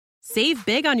Save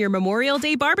big on your Memorial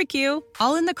Day barbecue,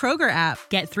 all in the Kroger app.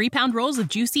 Get 3-pound rolls of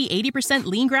juicy 80%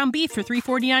 lean ground beef for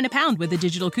 $3.49 a pound with a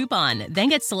digital coupon. Then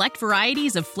get select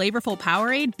varieties of flavorful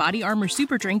Powerade, Body Armor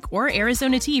Super Drink, or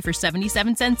Arizona tea for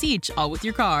 77 cents each, all with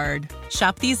your card.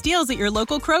 Shop these deals at your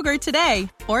local Kroger today,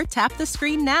 or tap the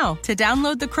screen now to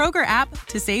download the Kroger app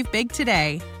to save big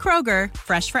today. Kroger,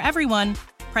 fresh for everyone.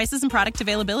 Prices and product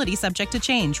availability subject to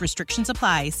change. Restrictions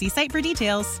apply. See site for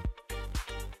details.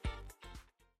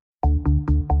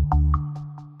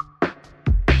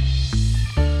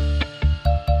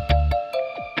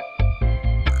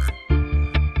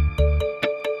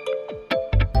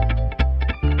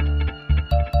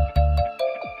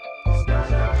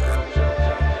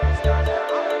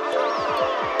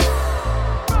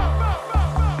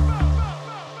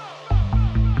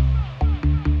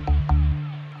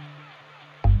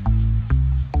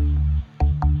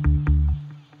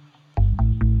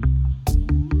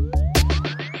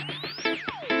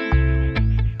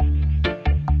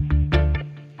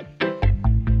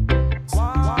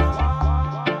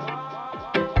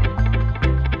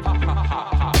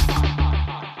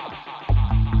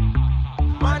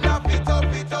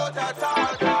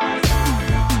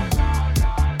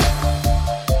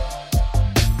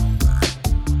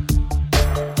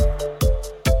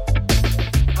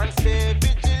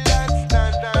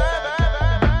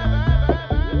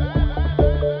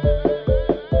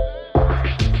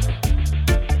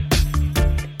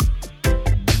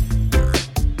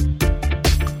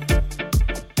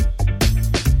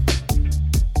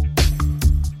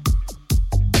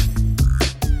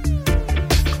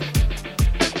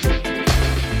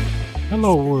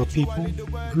 Hello, world people.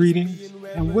 Greetings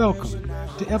and welcome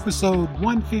to episode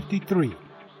 153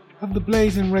 of the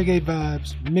Blazing Reggae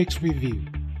Vibes Mixed Review.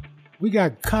 We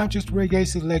got conscious reggae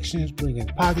selections bringing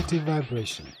positive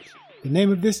vibrations. The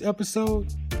name of this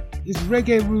episode is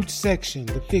Reggae Roots Section,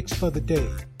 the fix for the day,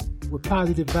 with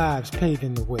positive vibes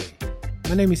paving the way.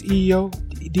 My name is EO,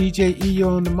 DJ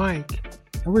EO on the mic,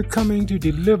 and we're coming to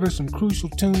deliver some crucial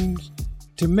tunes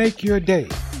to make your day.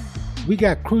 We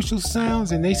got crucial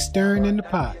sounds and they stirring in the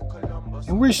pot.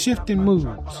 And we're shifting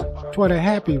moods toward a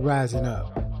happy rising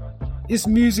up. It's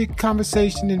music,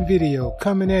 conversation, and video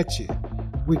coming at you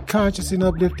with conscious and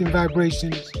uplifting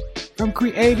vibrations from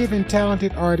creative and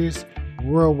talented artists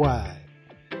worldwide.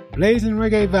 Blazing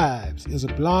Reggae Vibes is a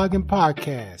blog and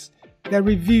podcast that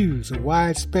reviews a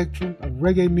wide spectrum of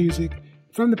reggae music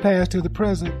from the past to the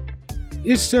present.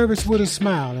 It's service with a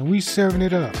smile and we serving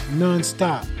it up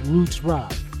non-stop roots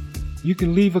rock. You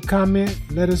can leave a comment,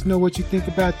 let us know what you think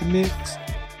about the mix.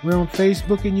 We're on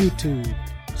Facebook and YouTube,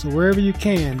 so wherever you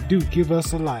can, do give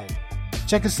us a like.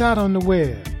 Check us out on the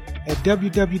web at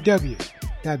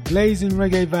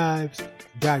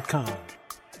www.blazingreggaevibes.com.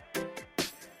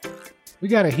 We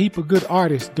got a heap of good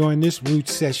artists during this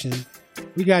Roots session.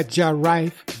 We got Ja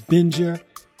Rife, Benja,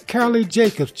 Carolee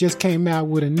Jacobs just came out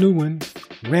with a new one,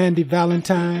 Randy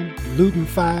Valentine, Luton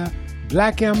Fire,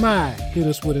 Black M.I. hit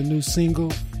us with a new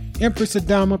single, Empress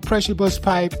Adama, Pressure Bus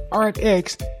Pipe, Art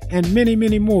X, and many,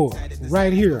 many more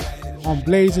right here on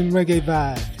Blazing Reggae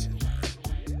Vibes.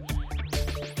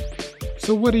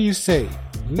 So what do you say?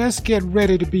 Let's get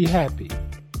ready to be happy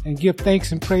and give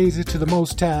thanks and praises to the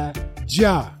Most High,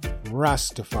 Jah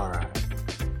Rastafari.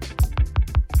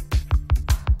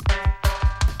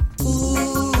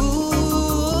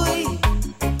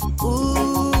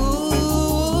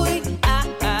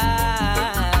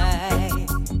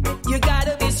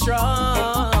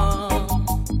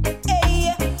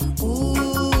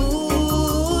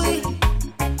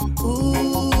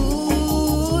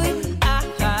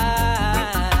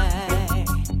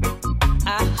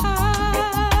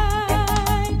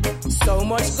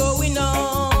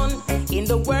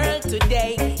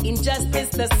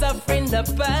 The suffering, the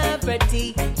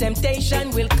poverty,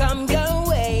 temptation will come your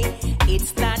way.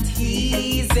 It's not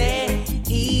easy.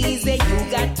 You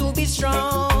got to be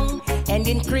strong and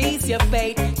increase your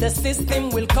faith. The system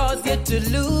will cause you to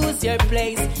lose your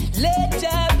place. Let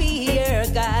Jah be your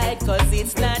guide, cause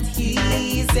it's not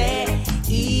easy.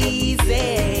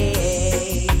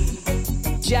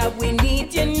 Jah, we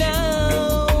need you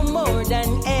now more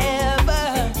than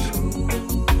ever.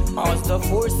 As the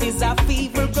forces of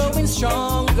evil growing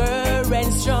stronger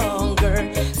and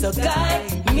stronger. So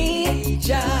guide me,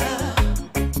 Jah,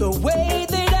 the way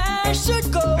that I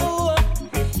should go.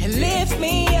 Lift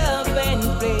me up and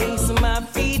place my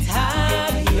feet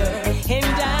higher and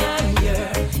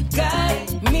higher.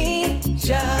 Guide me,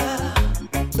 Jah,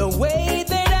 the way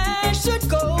that I should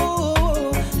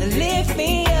go. Lift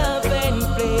me up and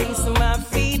place my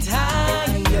feet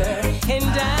higher and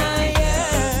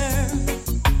higher.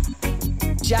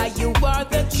 Jah, you are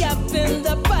the captain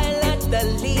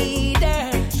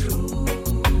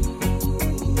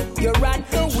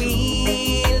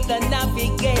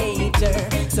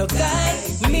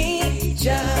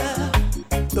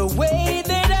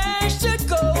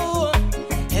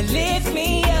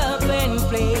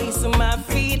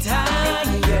feet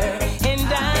higher and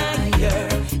higher.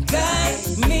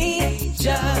 Guide me,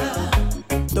 Jah,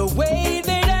 the way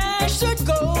that I should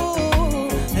go,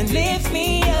 and lift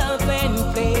me up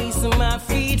and place my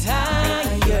feet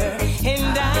higher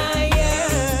and higher.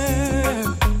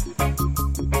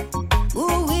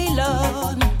 Ooh, we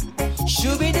Lord,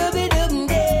 shooby-dooby-dooby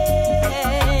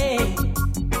day.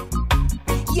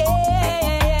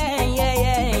 Yeah, yeah,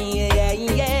 yeah, yeah,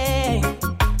 yeah.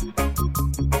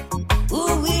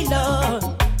 Ooh, we Lord,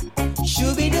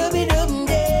 shooby-dooby-dooby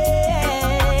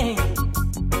day.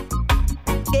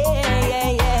 Yeah, yeah,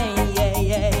 yeah, yeah,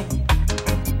 yeah.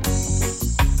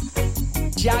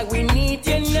 Jah, we need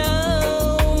you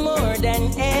now more than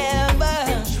ever.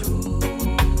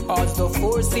 All the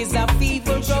forces of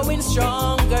evil growing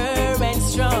stronger and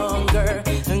stronger.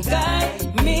 And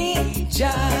guide me,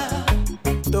 Jah,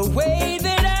 the way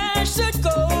that I should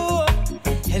go,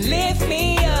 and lift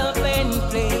me up and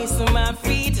place my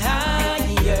feet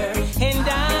higher and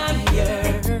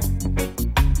higher.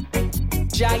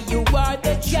 Jah, you are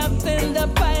the captain, the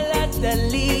pilot, the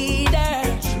leader.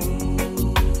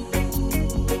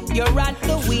 You're at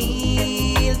the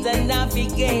wheel, the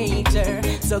navigator.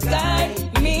 So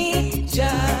guide me,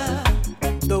 Jah,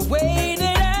 the way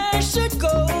that I should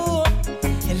go,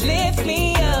 and lift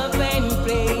me up and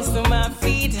place my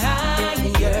feet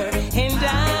higher and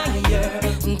higher.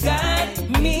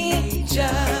 Guide me,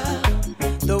 Jah,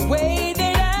 the way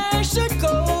that I should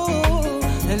go,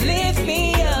 and lift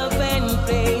me up and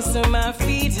place my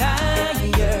feet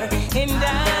higher and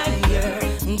higher.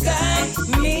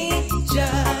 Guide me,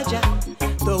 Jah, Jah,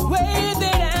 the way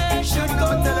that I should go.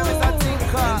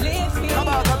 Come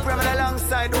out and pray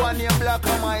alongside the one named Black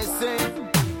on my sing.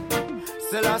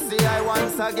 Still I see I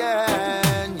once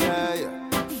again, yeah,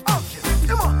 yeah. Okay,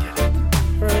 come on.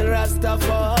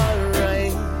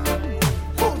 Rastafari,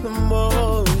 the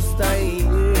most I.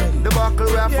 The buckle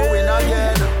we have to win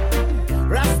again.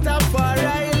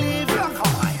 Rastafari live.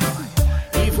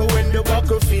 Even when the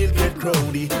battlefield get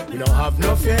crowdy, we don't have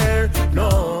no fear,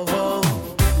 no.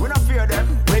 We don't fear them.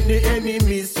 When the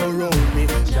enemies surround me,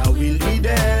 Jah will be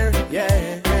there,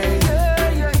 yeah.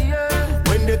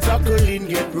 When the tackling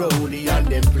get rowdy and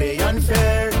them play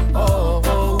unfair, oh.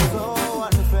 So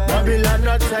unfair. Babylon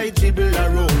not tight, dribble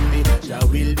around me, Jah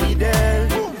will be there.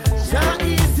 Jah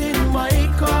is in my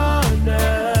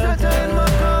corner. Jah in my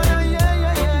corner,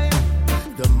 yeah.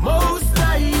 The Most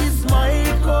High is my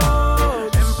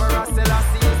coach. Emperor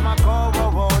Selassie is my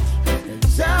coach. And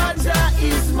Jah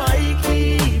is my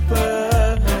keeper.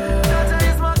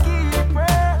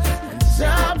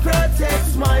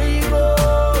 Protects my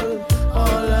goal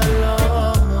all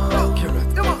along.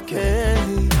 Okay.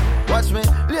 Watch me,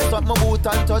 lace up my boot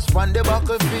and touch on the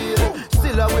battlefield.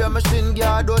 Still I wear my shin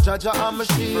guard, oh Jah and my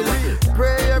shield.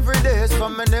 Pray every day so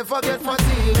me never get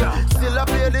fatigued. Still I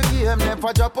play the game,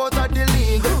 never drop out of the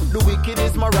league. The wicked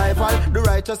is my rival, the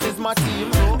righteous is my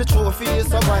team. The trophy is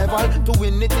survival, to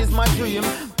win it is my dream.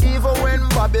 Even when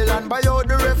Babylon buy out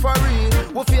the referee,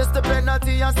 we face the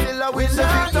penalty and still I win the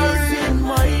victory. In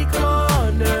my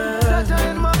corner,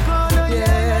 in my corner,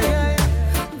 yeah.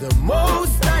 The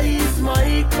Most High is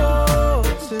my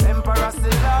coach. Emperor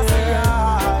Selassie,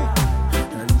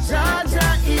 and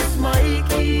Jah is my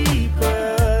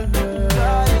keeper.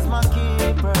 Jah is my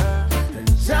keeper, and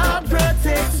Jah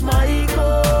protects my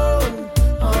goal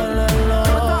all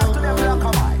along.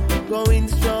 Going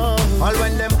strong. All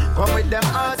when them come with them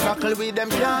all tackle with them,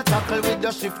 can't tackle with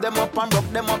just shift them up and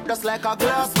broke them up just like a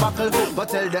glass buckle. But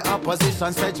tell the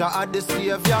opposition, say Jah are the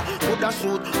savior. Coulda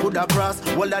shoot, coulda cross,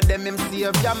 all of them him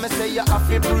savior. Me say you have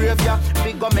to brave ya,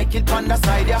 we go make it on the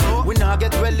side ya. We not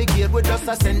get relegated, we just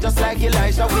ascend just like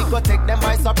Elijah. We go take them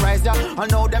by surprise ya. I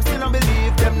know them still don't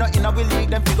believe, them not in a we league,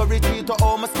 them figure retreat to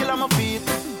all my skill on my feet.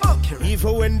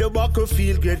 Even when the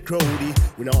battlefield get crowdy,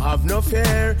 we don't have no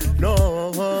fear, no.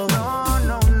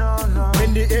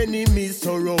 When the enemies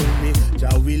surround me,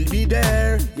 Jah will be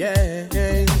there, yeah.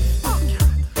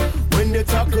 When the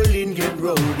tackling get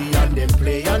rowdy and them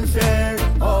play unfair,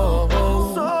 oh.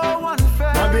 So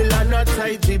unfair. Babylon not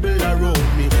tight, dribble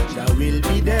around me, Jah will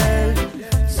be there.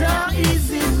 Jah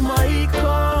is in my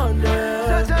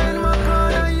corner. Jah in my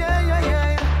corner, yeah.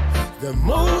 The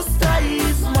Most High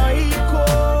is my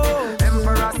coach.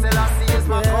 Emperor Selassie is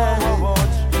my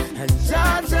coach. And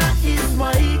Jah is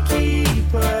my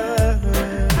keeper.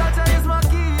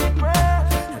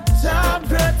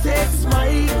 Protects my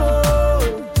goal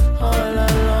all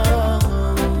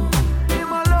along.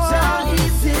 Jah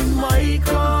is in my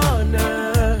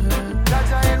corner.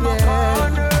 Jah in my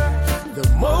corner. The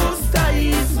Most High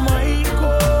is my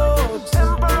coach.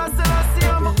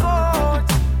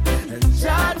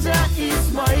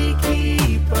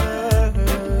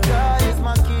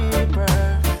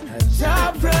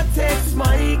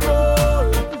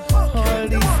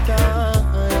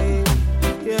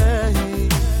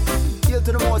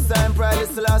 Haile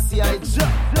Selassie, I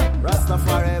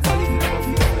Rastafari ever living.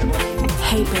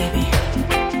 Hey baby,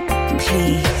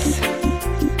 please,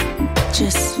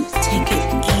 just take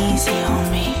it easy on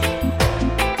me.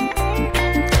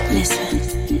 Listen.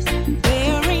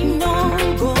 There ain't no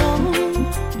gold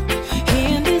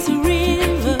in this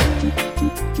river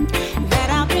that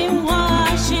I've been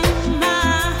washing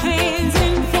my hands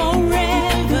in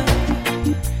forever.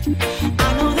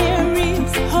 I know there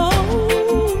is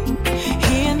hope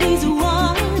in these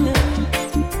waters,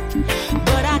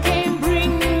 but I can't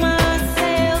bring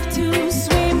myself to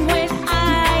swim when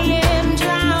I am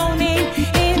drowning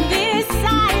in this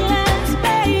silence,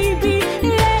 baby.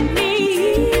 Let me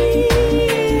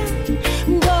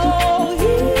go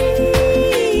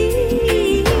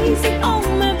easy on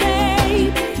my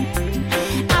baby.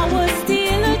 I was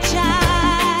still a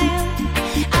child.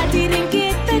 I didn't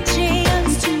get the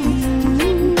chance to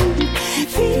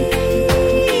feel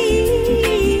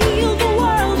the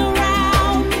world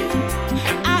around me.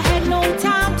 I had no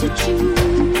time to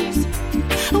choose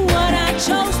what I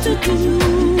chose to do.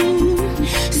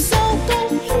 So go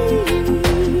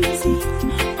easy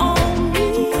on me.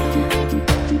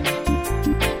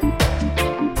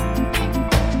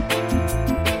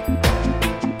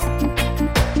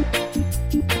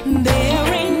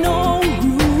 There ain't no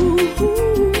room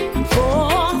for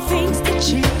things to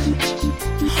change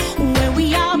when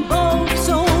we are both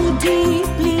so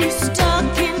deeply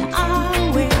stuck in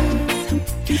our ways.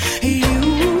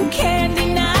 You can't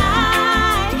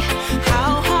deny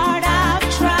how hard I've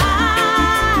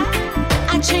tried.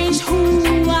 I changed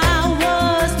who I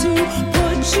was to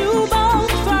put you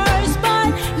both first, but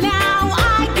now I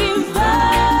give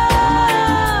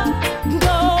up.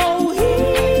 Go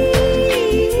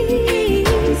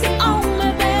easy on me,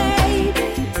 baby.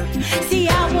 See, I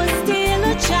was still a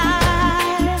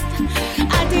child.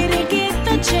 I didn't get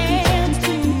the chance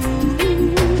to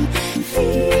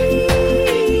feel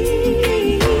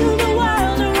the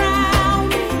world around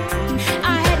me. I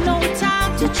had no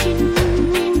time to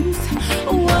choose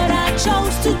what I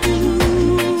chose to do.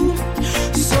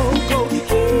 So go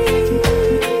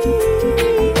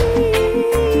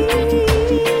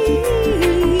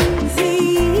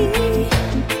easy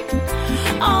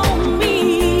on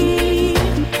me.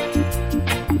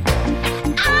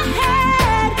 I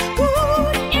had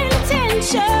good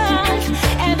intentions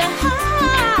and the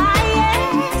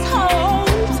highest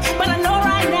hopes, but I know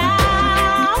right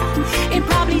now it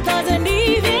probably doesn't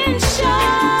even show.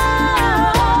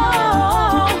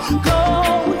 Go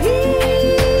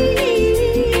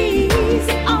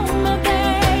easy on my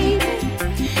baby.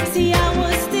 See, I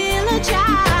was still a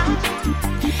child.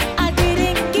 I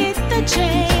didn't get the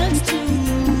chance to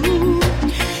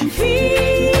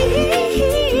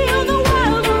feel the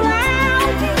world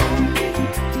around me.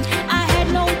 I had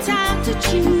no time to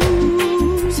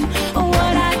choose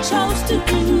what I chose to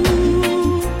do.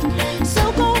 So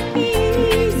go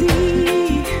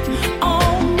easy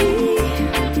on me,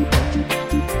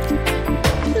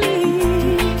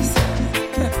 please.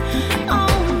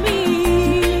 On me,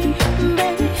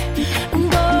 baby.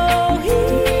 Go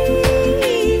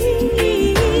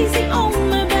easy on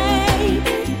me,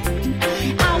 baby.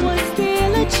 I was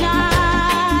still a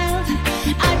child.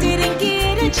 I didn't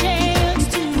get a chance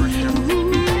to.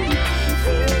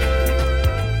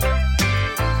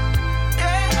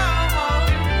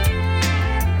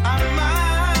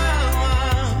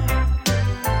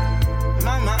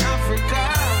 Mama Africa,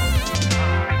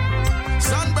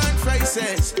 sunburned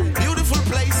faces, beautiful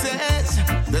places.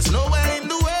 There's nowhere in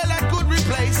the world I could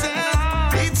replace it.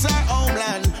 It's our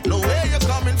homeland, know where you're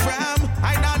coming from.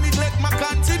 I now neglect my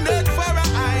continent for an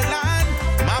island.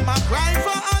 Mama cry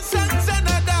for our sons and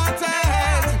our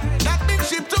daughters that been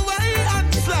shipped away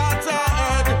and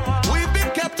slaughtered. We've been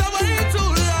kept away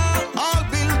too long. All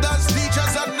builders,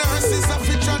 teachers, and nurses are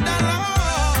featured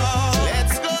along.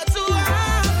 Let's go to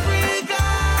Africa,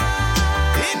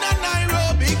 in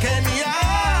Nairobi, Kenya.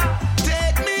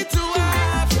 Take me to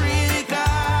Africa.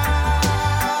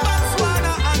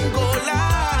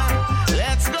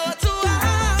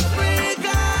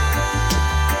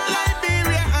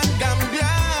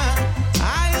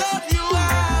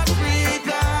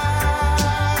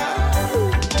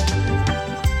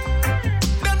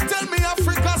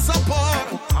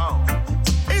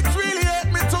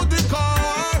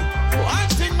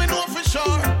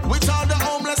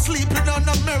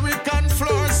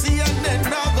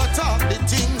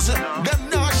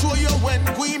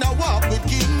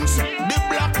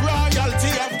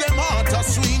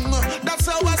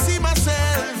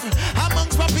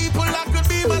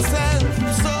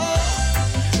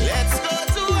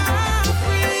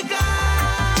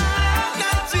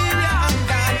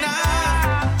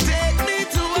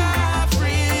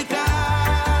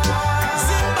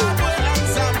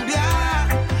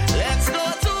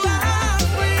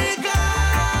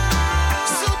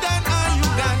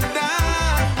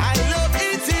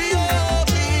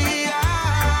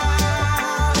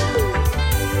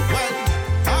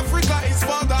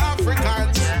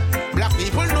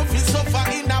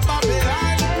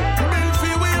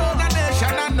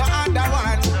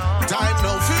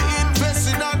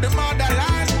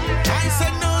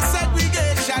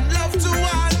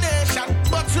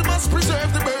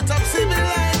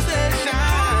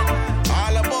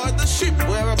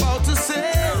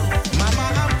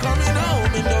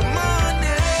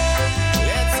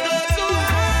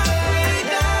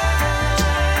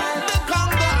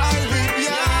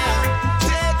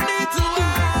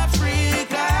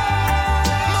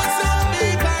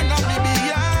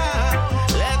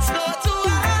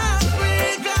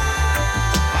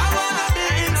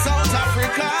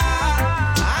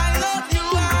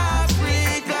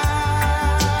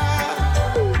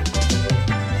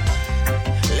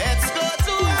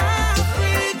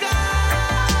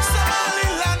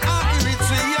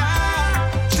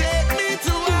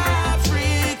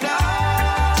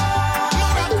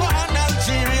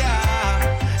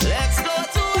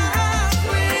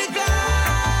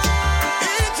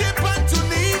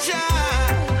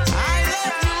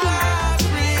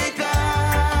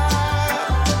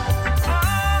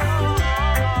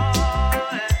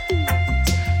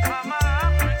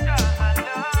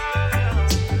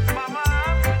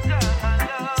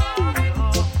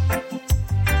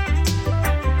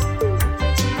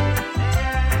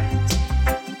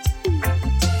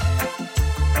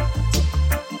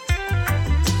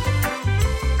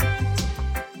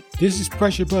 This is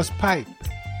Pressure Bust Pipe,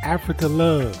 Africa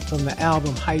Love, from the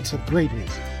album Heights of Greatness.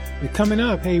 But coming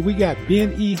up, hey, we got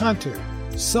Ben E. Hunter,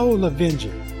 Soul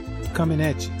Avenger, coming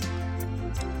at you.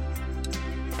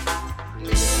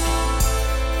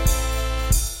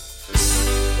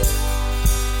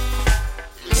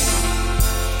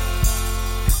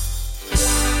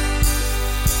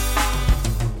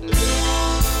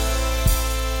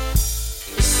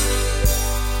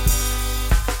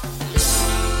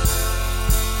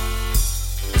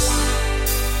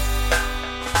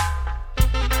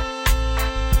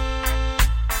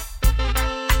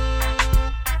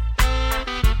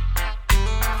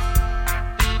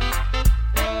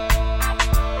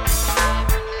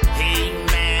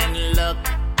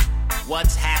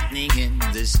 What's happening in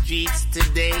the streets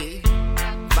today?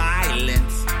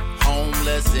 Violence,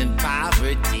 homeless and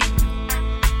poverty.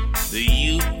 The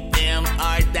youth, them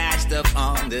are dashed up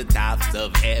on the tops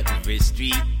of every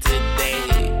street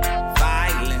today.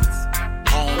 Violence,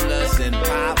 homeless and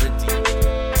poverty.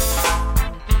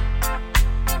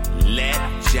 Let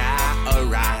Jah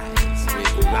arise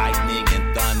with lightning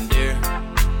and thunder,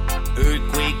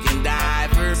 earthquake and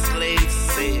diverse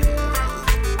places.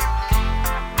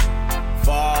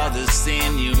 For the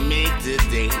sin you make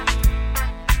today,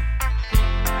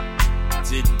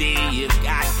 today you've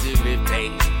got to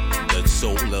repay. The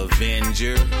soul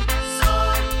avenger,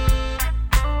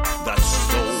 the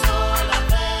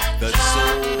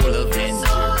soul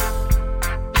avenger,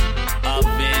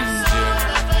 avenger.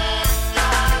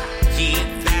 He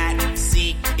that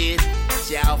seek it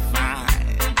shall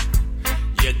find.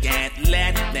 You can't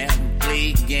let them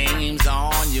play games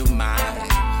on your mind.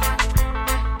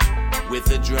 With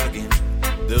the drugging,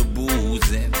 the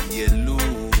boozing, you're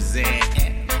losing.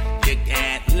 You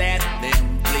can't let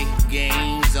them play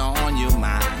games on your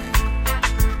mind.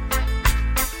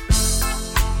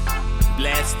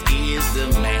 Blessed is the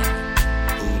man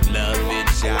who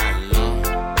loveth Jah alone,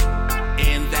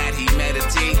 in that he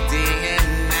meditate day and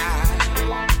night.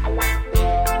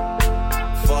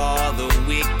 For the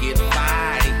wicked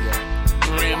fire,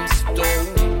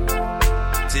 brimstone,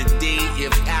 today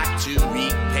you've got to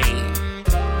repay.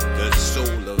 The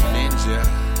soul avenger,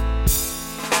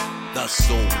 the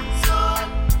soul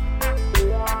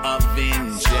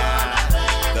avenger,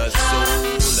 the soul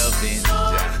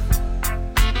avenger,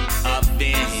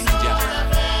 avenger,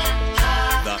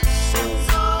 the soul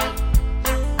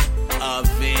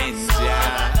avenger,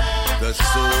 the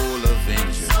soul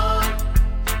avenger,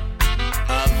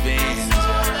 avenger.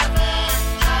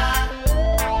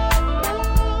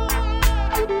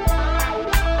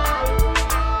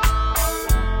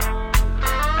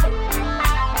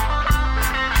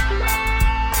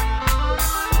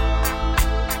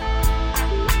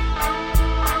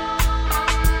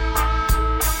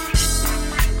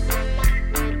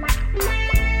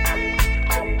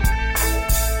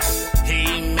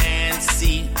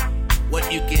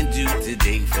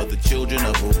 Today for the children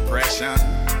of oppression,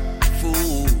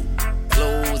 food,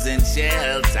 clothes and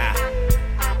shelter,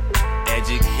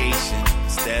 education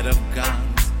instead of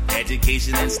guns,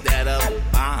 education instead of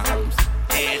bombs.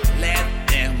 Can't let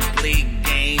them play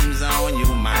games on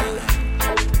your mind.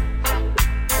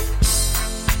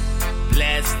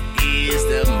 Blessed is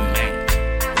the man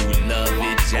who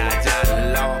loveth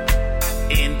Jah law,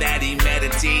 in that he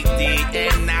meditate day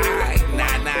and night.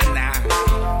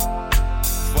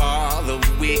 The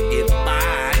wicked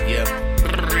fire,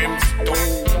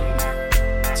 brimstone,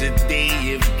 today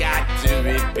you've got to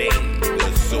repay.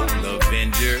 The soul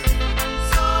avenger,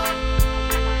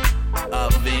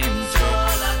 avenger,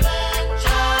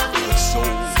 the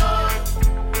soul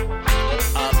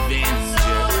avenger,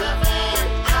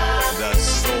 the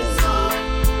soul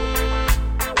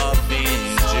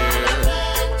avenger,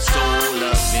 soul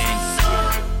avenger,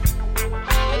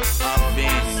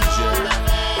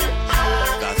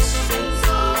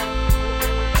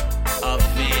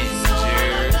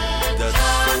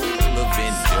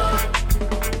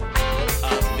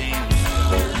 avenger.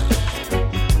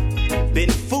 Been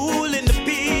fooling the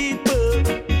people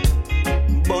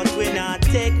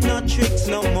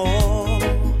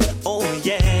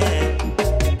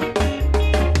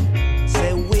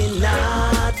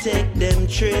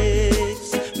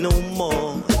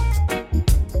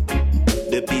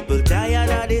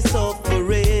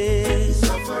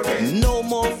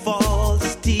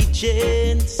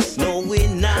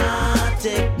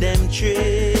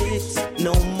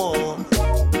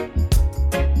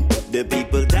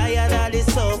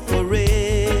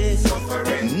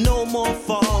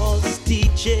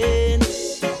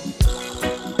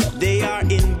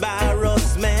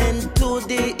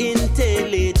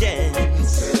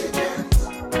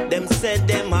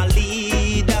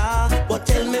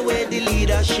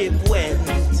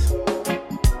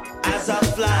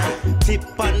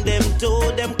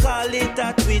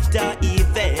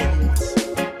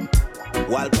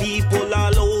while people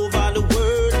all over the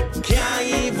world can't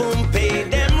even pay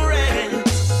them rent.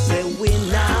 Say we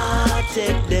not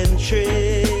take them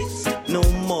tricks no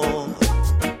more.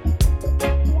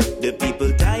 The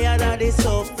people tired of the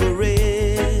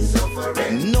suffering.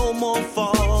 No more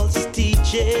false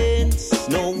teachings.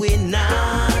 No, we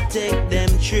not take them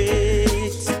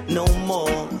tricks no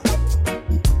more.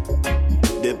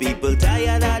 The people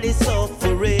tired of the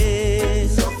suffering.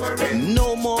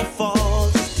 No more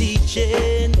false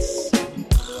teachings.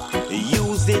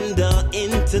 Using the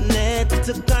internet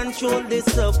to control the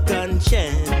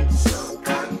subconscious.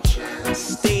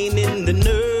 Staining the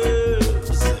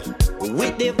nerves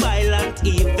with the violent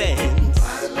events.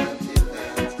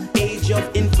 Age of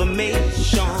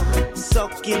information,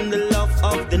 sucking the love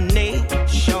of the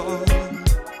nation.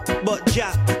 But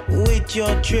Jack, with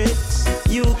your tricks,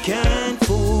 you can't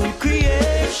fool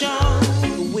creation.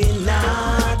 We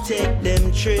not take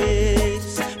them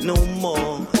tricks no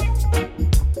more.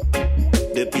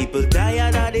 The people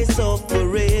tired of the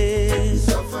suffering.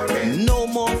 No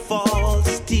more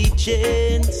false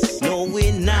teachings. No,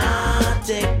 we not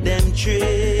take them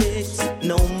tricks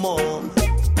no more.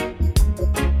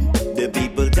 The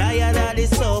people tired of the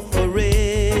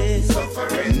suffering.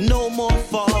 No more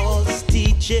false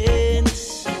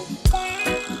teachings.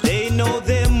 They know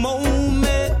their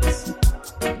moments.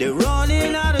 They're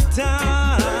running out of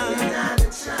time.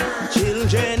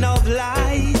 Children of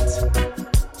light,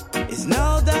 it's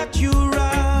now that you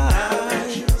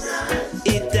rise.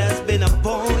 It has been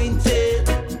appointed.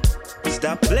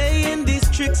 Stop playing these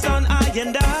tricks on I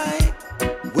and I,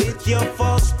 with your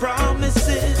false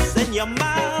promises and your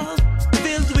mouth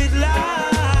filled with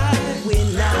lies. We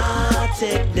not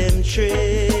take them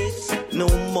tricks no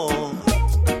more.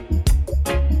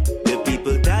 The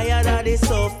people tired of the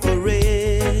suffering.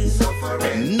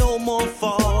 No more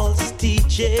false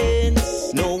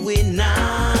teachings. No, we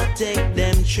not take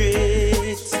them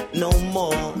tricks no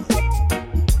more.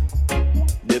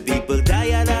 The people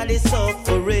tired of the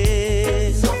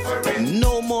suffering.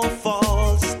 No more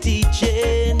false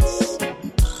teachings.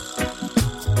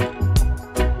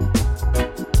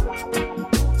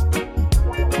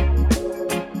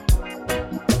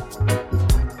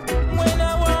 When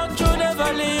I walk through the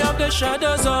valley of the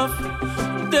shadows of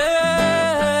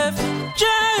death,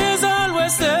 Jah is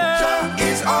always there. Jah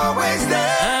is always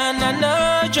there. And I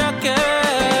know Jah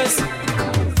cares.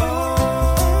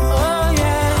 Oh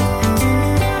yeah.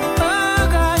 Oh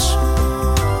gosh.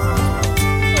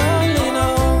 Only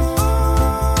know.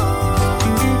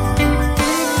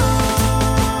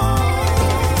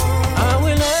 I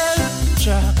will help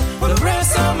Jah. The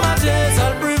rest of my days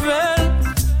I'll prevail.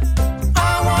 I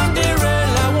won't derail,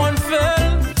 I won't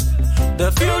fail.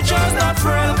 The future's not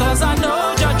frail, cause I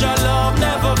know Jah love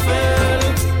never fail.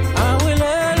 I will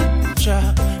help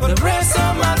Jah. The rest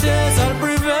of my days I'll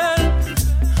prevail.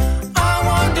 I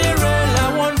won't derail, I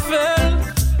won't fail.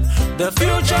 The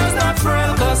future's not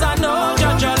frail, cause I know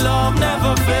Jah love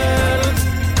never fail.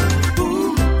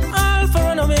 Alpha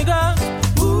and Omega,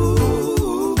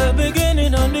 the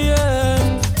beginning and the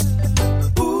end.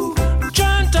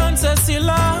 Chanton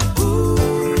Cecilia,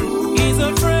 he's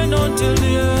a friend until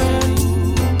the end.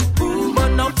 But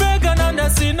no pagan and the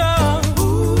sinner,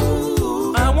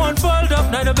 I won't fold up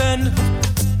neither bend.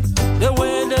 The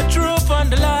way, the truth and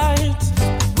the light,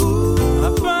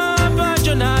 Papa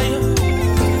Janai,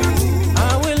 I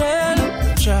will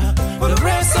help Jah. The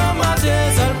rest of my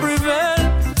days I'll prevail.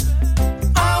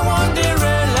 I won't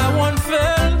derail, I won't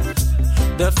fail.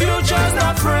 The future's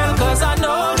not frail, cause I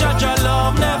know Jah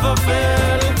love never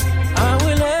fail. I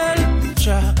will help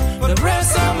Jah. The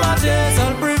rest of my days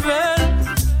I'll prevail.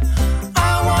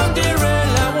 I won't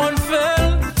derail, I won't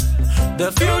fail.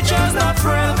 The future's not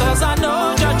frail, cause I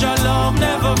know Jah love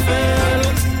never fail.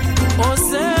 Oh,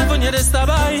 7 years stay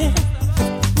by.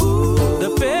 The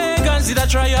pagans did a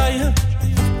try,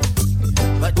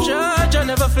 but Jah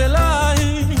never fail.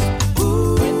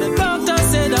 When the doctor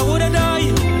said I would die,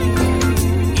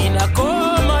 in a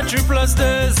coma 3+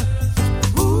 days,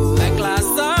 like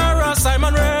Lazarus,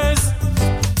 Simon raised.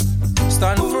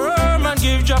 Stand firm and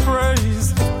give Jah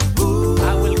praise.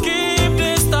 I will keep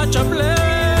this touch of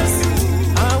place.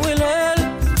 I will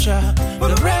help Jah.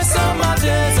 The rest of my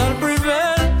days I'll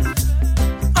prevail.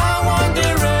 I won't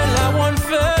derail, I won't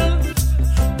fail.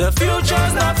 The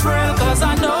future's not frail, cause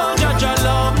I know Jah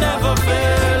love never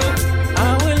fail. I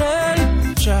will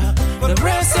help Jah. The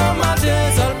rest of my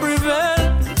days I'll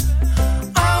prevail.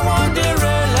 I won't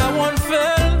derail, I won't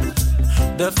fail.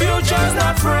 The future's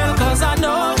not frail, cause I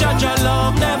know Jah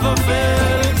love never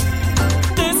fail.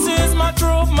 This is my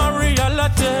truth, my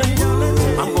reality.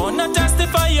 I'm gonna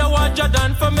testify what Jah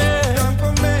done for me.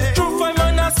 Truth for my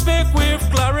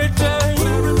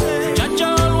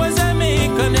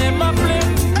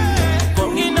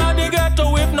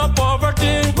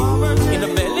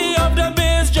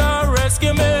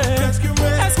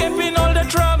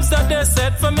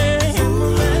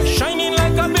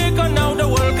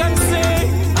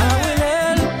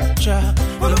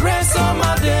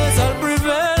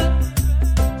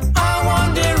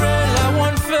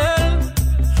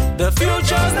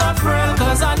April,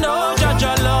 cause I know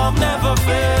Jah love never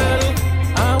fail.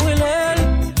 I will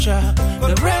help Jah,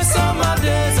 the rest of my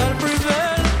days I'll prevail.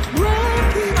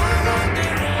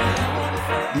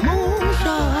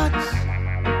 Moonshots,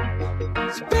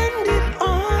 spend it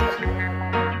on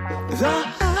the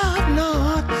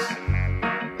have-nots.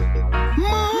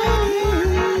 Money,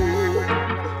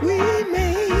 we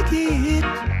make it.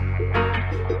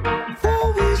 Before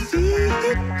we see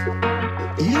it,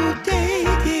 you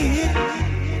take it.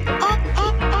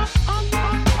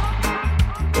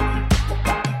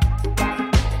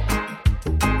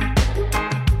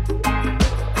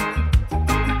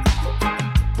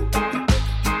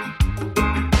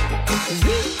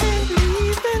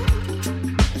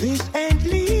 This ain't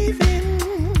leaving.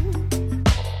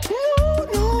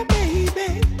 No,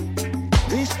 baby.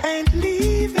 This ain't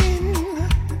leaving.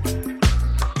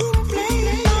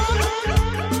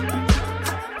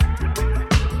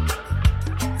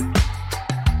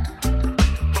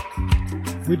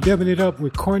 We're dubbing it up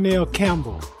with Cornell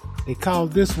Campbell. They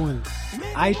called this one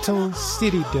Ito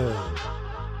City Dub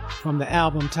from the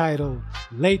album titled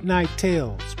Late Night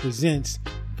Tales Presents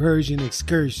Version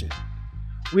Excursion.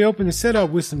 We opened the setup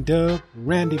with some dub,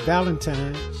 Randy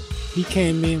Valentine. He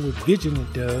came in with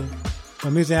Vigilant Dub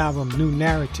from his album New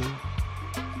Narrative.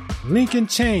 Lincoln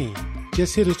Chain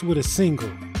just hit us with a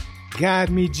single, Guide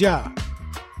Me Jah,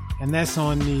 and that's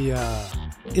on the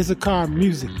Issachar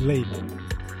Music label.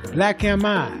 Black Am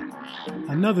I,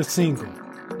 another single,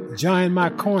 Jah in My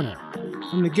Corner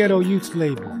from the Ghetto Youth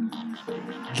label,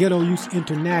 Ghetto Youth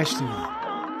International.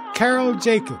 Carol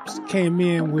Jacobs came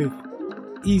in with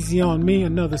Easy on Me,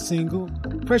 another single.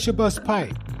 Pressure Bust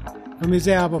Pipe from his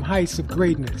album Heights of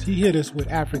Greatness. He hit us with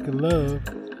African Love.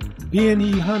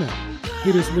 B&E Hunter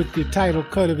hit us with the title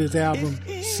cut of his album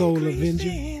Soul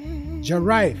Avenger.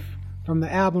 Jarife from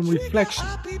the album Reflection.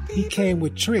 He came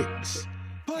with Tricks.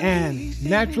 And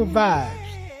Natural Vibes,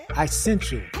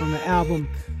 Essential from the album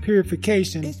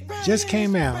Purification just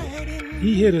came out.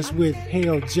 He hit us with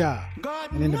Hail Jah.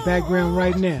 And in the background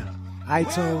right now,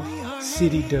 Ito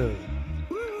City Dub.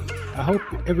 I hope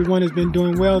everyone has been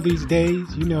doing well these days,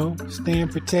 you know, staying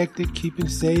protected, keeping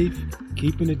safe,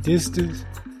 keeping a distance.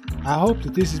 I hope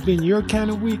that this has been your kind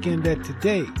of weekend and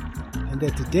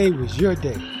that today was your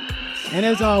day. And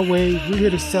as always, we're here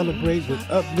to celebrate with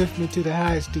upliftment to the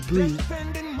highest degree.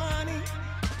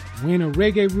 We're in a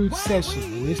reggae roots session,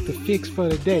 and it's the fix for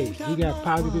the day. We got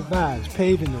positive vibes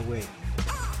paving the way.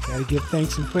 Gotta give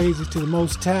thanks and praises to the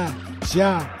Most High,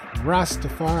 Jah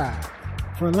Rastafari,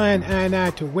 for allowing I and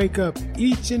I to wake up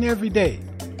each and every day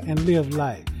and live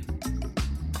life.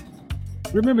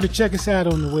 Remember to check us out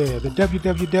on the web at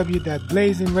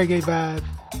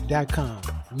www.blazingreggaevibes.com.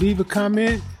 Leave a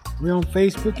comment. We're on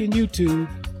Facebook and YouTube,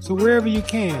 so wherever you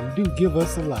can, do give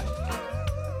us a like.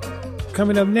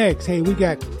 Coming up next, hey, we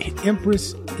got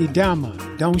Empress Idama,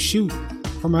 Don't Shoot,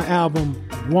 from her album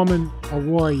Woman or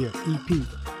Warrior EP.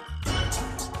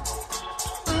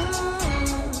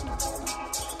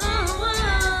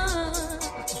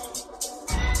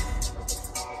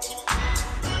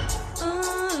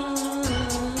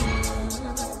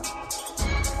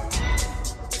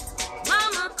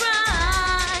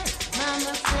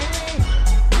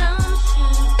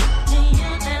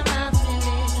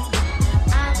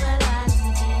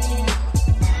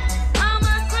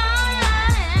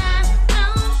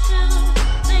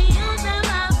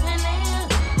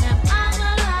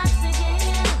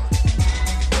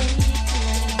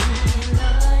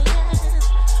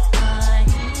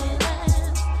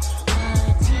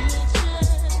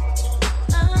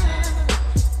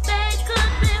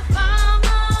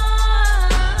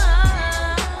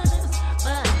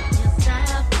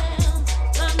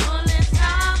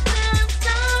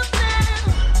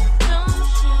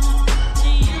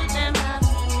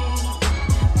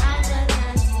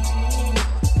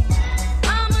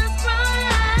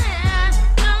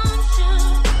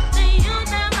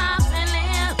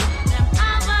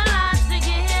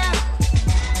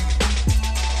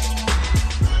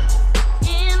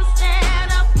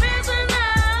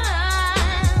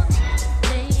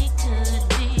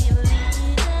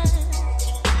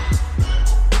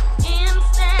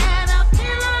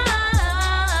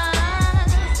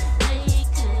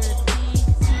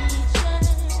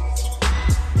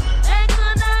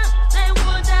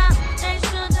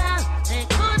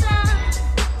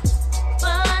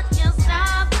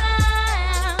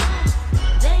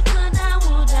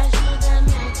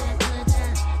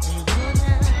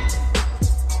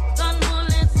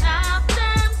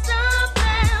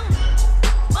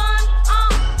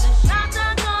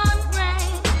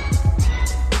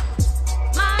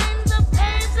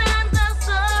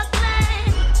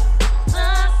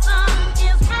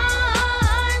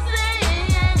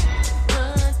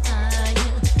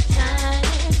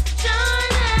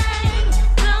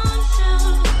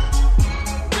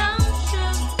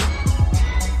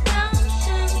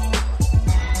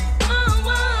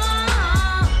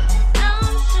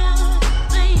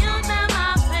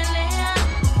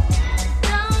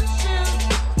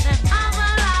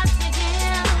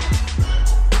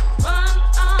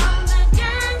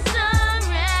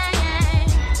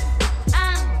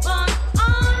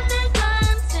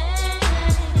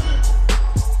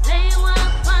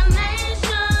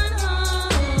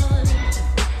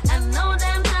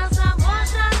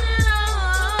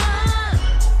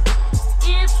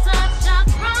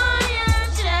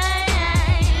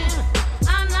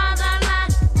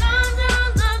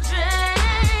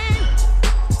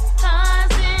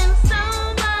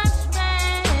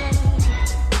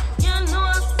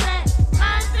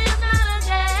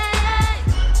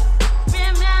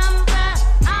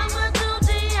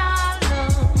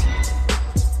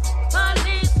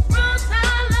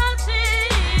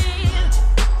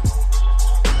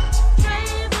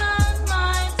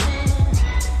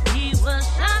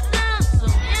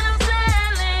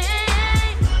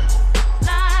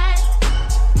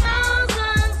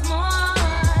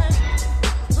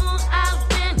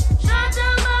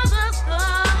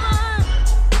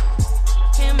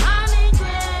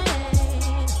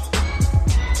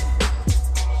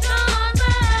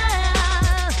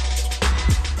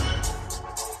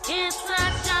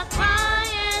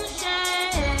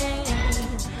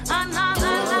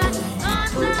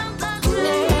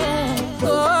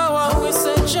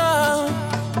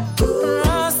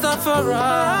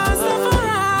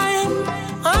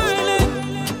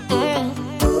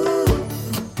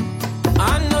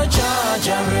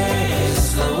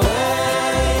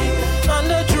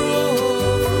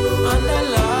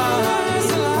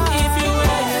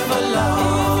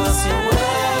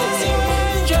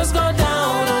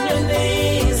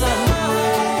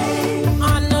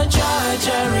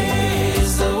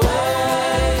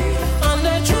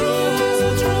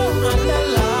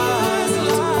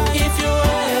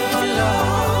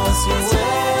 lost your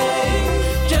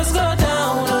way. Just go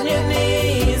down on your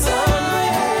knees and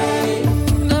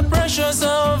pray. The pressures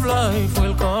of life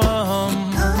will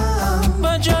come,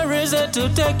 but Jah is there to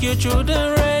take you through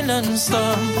the rain and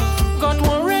storm. Got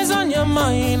worries on your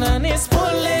mind and it's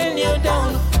pulling you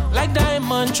down. Like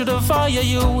diamond through the fire,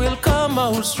 you will come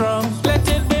out strong. Let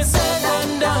it be said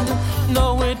and done.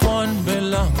 No, it won't be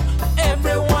long.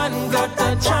 Everyone got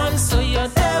a chance, so your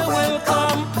day will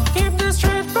come. Keep the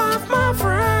straight path, my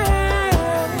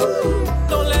friend.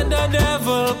 Don't let the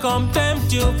devil come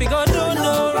tempt you. If you go do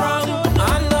no wrong,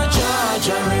 and the Jah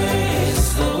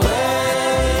is the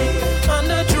way, and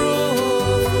the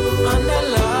truth, and the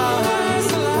lies.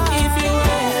 If you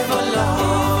ever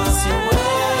lost your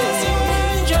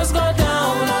way, just go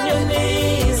down on your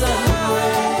knees and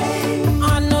pray.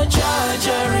 And the Jah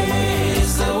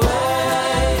is the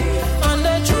way, and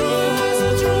the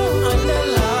truth, and the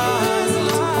lies.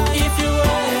 If you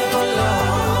ever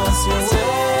lost your way,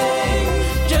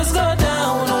 just go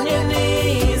down on your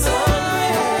knees and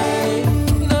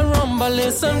pray. The rumble,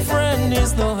 listen, friend,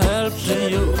 is no help to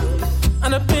you.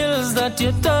 And the pills that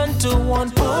you turn to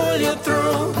won't pull you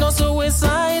through. No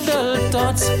suicidal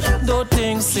thoughts, though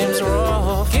things seem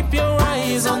rough. Keep your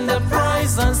eyes on the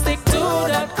prize and stick to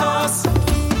that cause.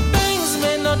 Things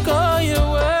may not go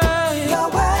your way,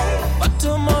 but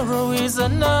tomorrow is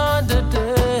another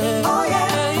day.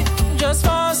 Just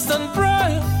fast and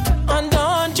pray, and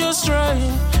don't you stray.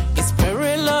 It's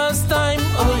perilous time,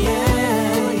 oh yeah.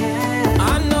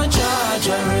 I know Jah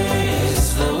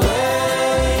is the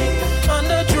way, and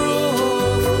the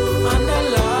truth, and the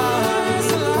lies.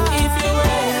 If you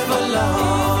ever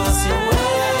lost your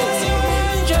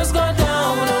way, just go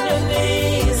down on your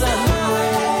knees and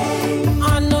pray.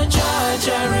 I know Jah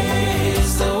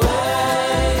is the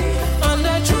way, and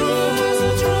the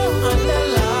truth, and the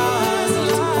lies.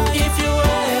 If you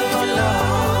ever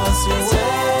lost your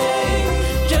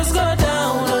way, just go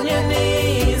down on your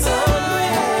knees and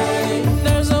pray.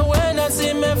 There's a way that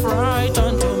seemeth right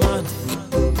unto man,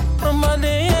 but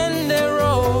the end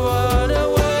thereof the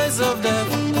ways of death.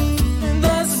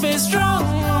 Thus be strong,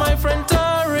 my friend,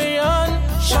 tarry on.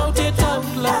 Shout it out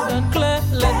loud and clear,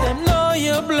 let them know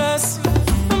you're blessed.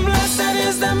 Blessed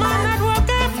is the man that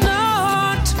walketh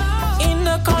not in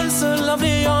the counsel of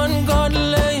the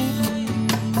ungodly,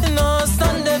 nor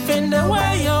standeth in the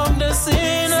way of the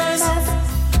sinners,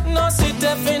 nor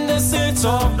sitteth in the seats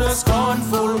of the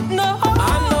scornful. No,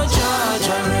 I know Jah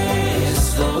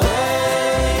is the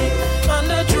way, and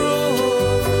the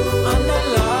truth, and the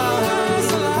lies.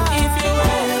 If you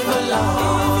ever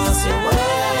lost your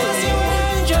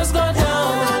way, just go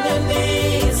down on your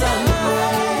knees and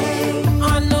pray. I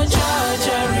know Jah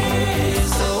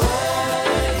is the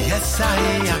way. Yes, I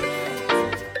am.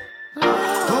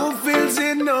 Who feels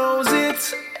it knows it.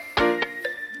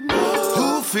 Who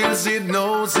feels it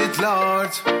knows it,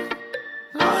 Lord.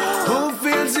 Who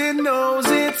feels it knows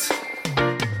it.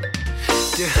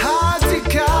 The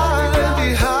article, the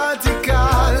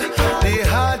article, the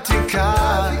article.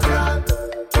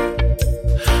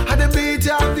 At the beat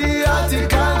of the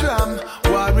article drum,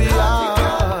 warrior.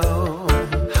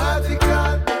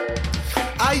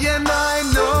 I and I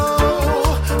know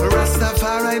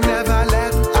Rastafari never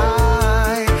let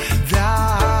I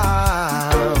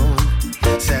down.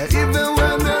 Say even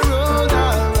when the road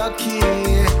are rocky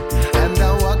and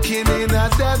I'm walking in a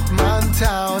dead man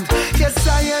town. Yes, I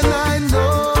and I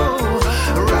know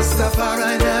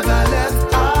Rastafari never let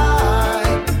I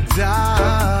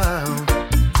down.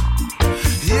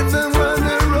 Even when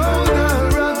the road are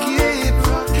rocky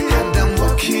and I'm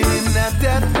walking in a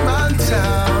dead man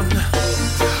town.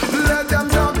 Let them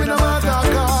jump in a motor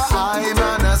car. I'm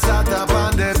on a sat up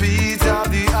on the beat of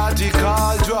the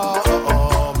article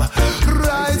drum.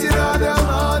 Rising on the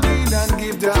morning and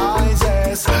give the eyes.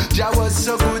 Jah was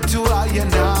so good to I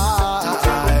and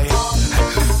I.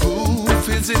 Who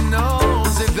feels it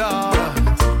knows it, Lord.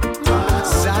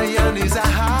 Zion is a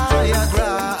higher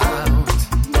ground.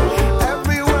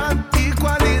 Everyone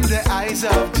equal in the eyes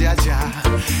of Jah.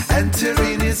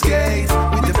 Entering his gate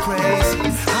with the praise.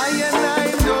 I and I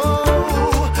know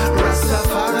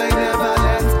Rastafari never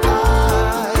let I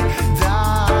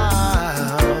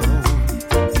down.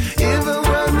 Even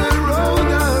when the road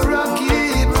are rocky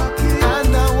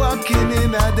and I'm walking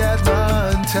in a dead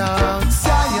man town.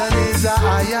 Zion is a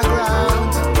higher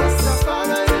ground.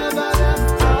 Rastafari never let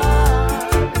I.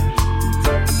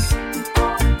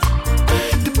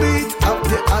 The beat of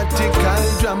the article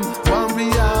drum,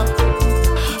 warrior.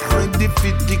 Ready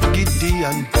fit the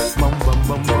Gideon, bum bum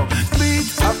bum bum. Beat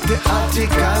up the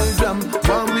article drum,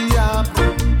 warrior.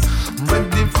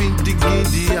 Ready fit the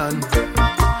Gideon.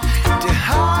 The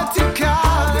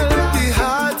article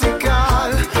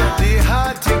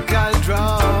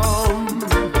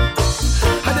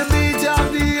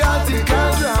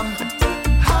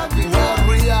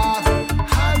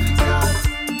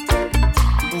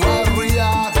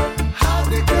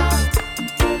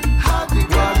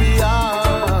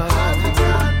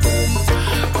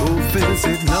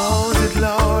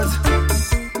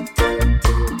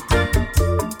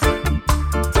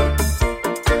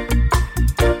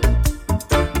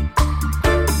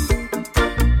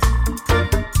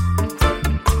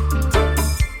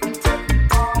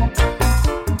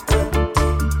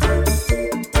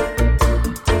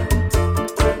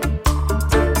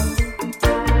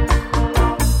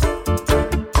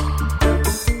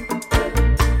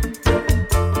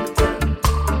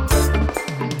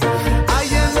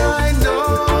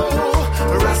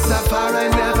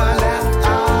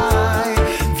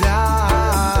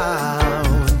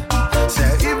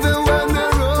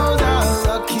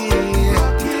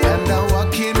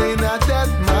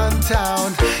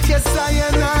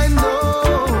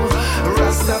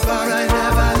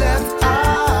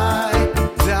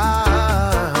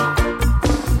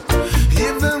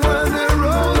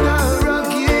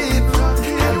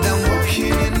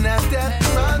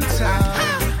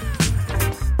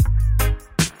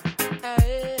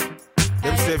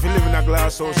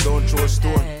house, don't throw a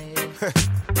stone.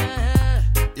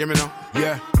 Hear me now?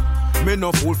 Yeah. Me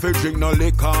no fool for drink no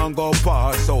liquor and go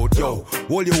pass out, yo.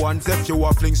 All you want if you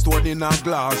a fling stone in a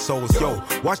glass house, yo.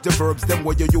 Watch the verbs, them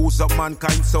where you use up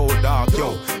mankind so dark,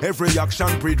 yo. Every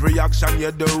action breed reaction, yeah,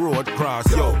 the road cross,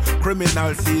 yo.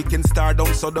 Criminal seeking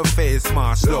stardom, so the face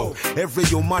mask, yo. Every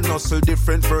human hustle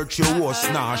different virtuous,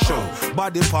 nah, show.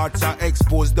 Body parts are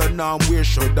exposed, the norm, where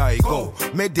should I go?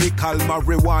 Medical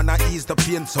marijuana ease the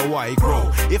pain, so I grow.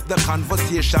 If the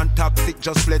conversation toxic,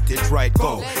 just let it right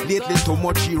go. Lately too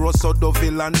much heroes, so the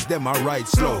villains, them are right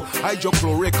slow.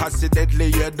 Hydrochloric acid, deadly,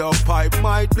 yeah, the pipe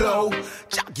might blow.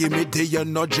 Just give me the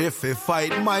energy if I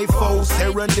fight my foes.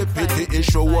 Serendipity is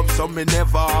show up, so me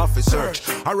never have to search.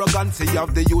 Arrogancy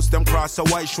of the youth, them cross, so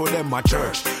I show them a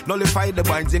church. Nullify the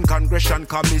binds in congression,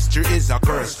 cause mystery is a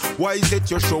curse. Why is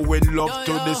it you're showing love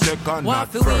to the second, not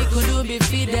first? What we could do be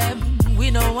feed them,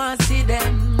 we no want to see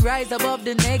them. Rise above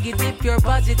the negative, pure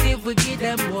positive, we give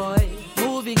them, boy.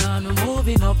 Moving on, we're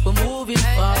moving up, we're moving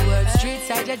forward. Street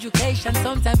side education,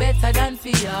 sometimes better than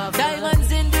fear.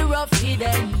 Diamonds in the rough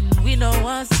hidden, we no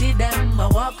want to see them. I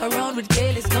walk around with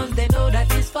careless guns, they know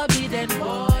that it's forbidden,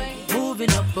 boy.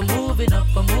 Moving up, we're moving up,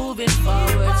 we're moving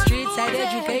forward. Street side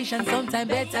education, sometimes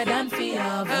better than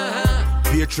fear, boy.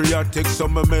 Patriotic,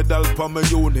 some medal for my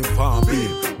uniform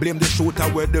beam. Blame the shooter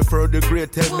where the for the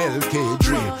great MLK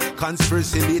dream.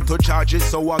 Conspiracy lead to charges,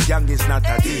 so a gang is not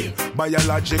a team.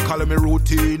 Biological me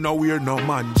routine, no we're no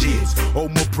man jeans.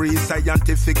 Homo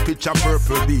pre-scientific picture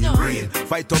purple being green.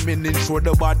 Vitamin ensure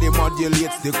the body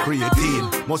modulates the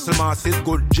creatine. Muscle mass is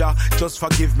good, ja, just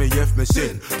forgive me if me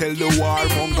sin. Tell the war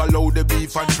monger load the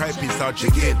beef and try piece of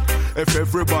chicken. If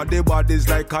everybody body's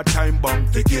like a time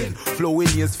bomb ticking. Flowing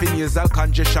is nasal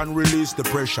congestion, release the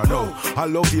pressure now. I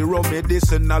love hero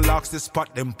medicine, I locks the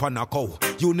spot them panaco.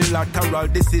 Unilateral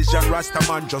decision, Rasta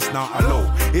man just not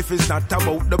allow. If it's not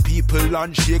about the people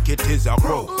and shake it is a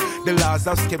crow. The laws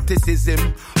of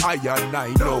skepticism, I and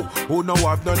I know. Who know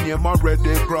I've done name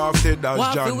already crafted as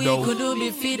what John we Doe. could do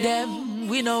be feed them,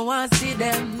 we no want to see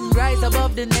them. Rise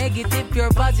above the negative, pure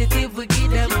positive, we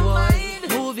give them, boy.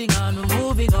 Moving on, we're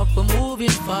moving up, we're moving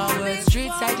forward.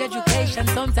 Street side education,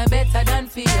 sometimes better than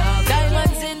fear.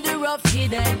 Diamonds in the rough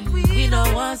hidden, we no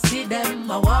want to see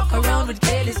them. I walk around with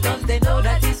careless guns, they know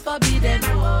that it's forbidden,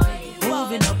 boy.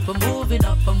 Moving up, we're moving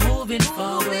up, we're moving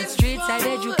forward. Street side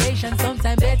education,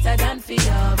 sometimes better than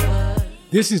fear, boy.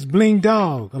 This is Bling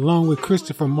Dog along with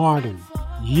Christopher Martin.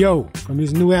 Yo, from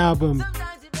his new album,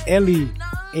 Ellie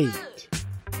 8.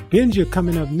 Benja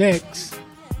coming up next.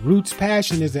 Roots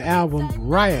Passion is the album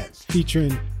Riot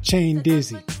featuring Chain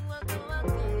Dizzy.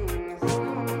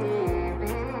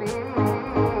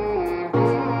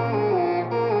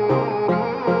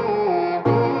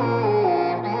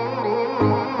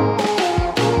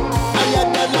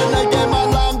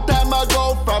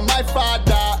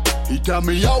 Tell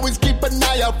me always keep an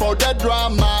eye out for the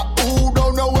drama. Ooh,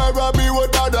 don't know where I be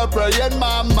without a praying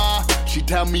mama. She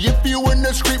tell me if you in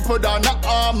the street put on the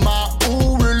armor.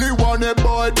 Ooh, really want it,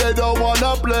 boy, they don't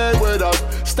wanna play with us.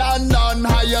 Stand on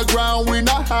higher ground, we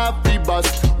not happy bus.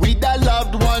 We the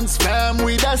loved ones, fam,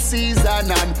 we the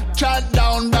season. And chant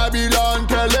down Babylon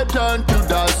till it turn to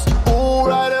dust. Ooh,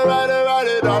 ride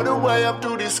it all the way up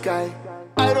to the sky.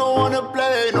 I don't wanna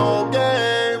play no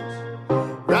games.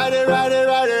 Ride it,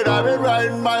 I've been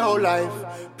riding my whole life.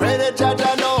 Pray that judge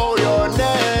I know your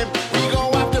name. We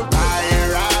gon' have to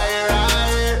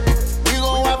ride. We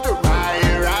gon' have to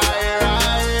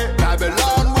ride.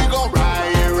 Babylon, we gon'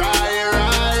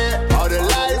 ride. All the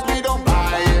lies we don't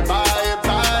buy it.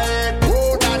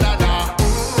 Oh, na.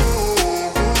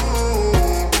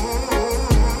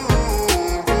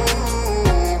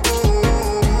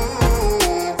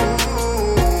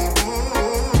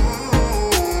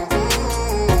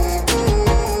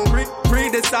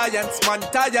 Science, man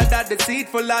tired of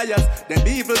deceitful liars. Them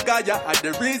evil Gaia are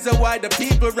the reason why the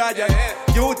people riot.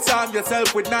 You charm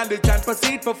yourself with knowledge and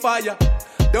proceed for fire.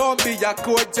 Don't be a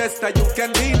court jester, you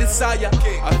can be the sire.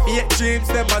 I fake dreams,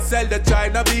 them a sell the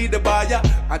China be the buyer.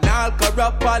 And all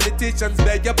corrupt politicians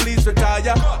beg you please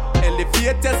retire.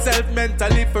 Elevate yourself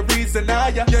mentally for reason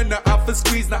higher. You not have to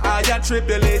squeeze no iron.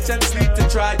 Tribulations lead to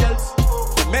trials.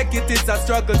 Make it is a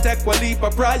struggle, take one leap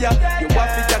of prior. You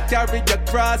want to carry your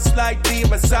cross like the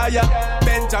Messiah.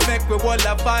 Benja make we all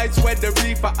the vibes when the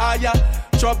reaper higher.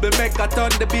 Trouble make a turn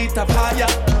the beat up higher.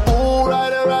 Ooh,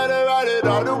 ride it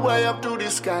all the way up to the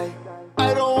sky.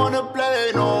 I don't wanna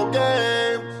play no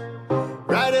games.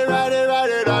 Ride it,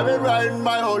 I've been riding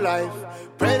my whole life.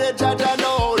 Pray that judge I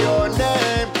know your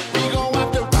name. We gon'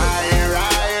 have to ride.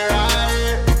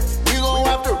 We gon'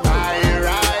 have to ride.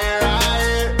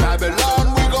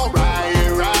 Babylon, we gon' ride.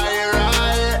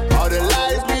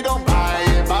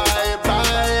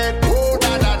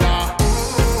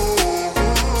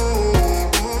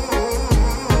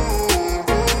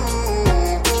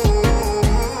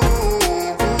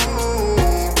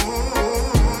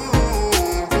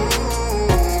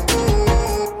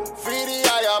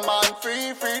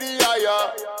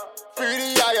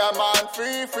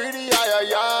 free the higher,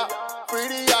 yeah. Free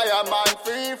the higher, man,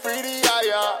 free the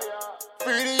higher.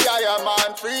 Free the higher,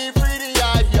 man, free the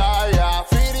higher, yeah.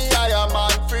 Free the higher,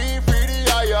 man, free the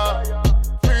higher.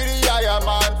 Free the higher,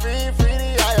 man, free the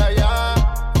higher, yeah.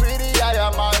 Free the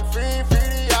higher, man, free the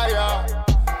higher.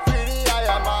 Free the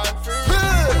higher, man, free.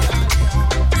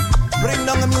 Bring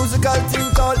down the musical team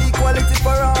called Equality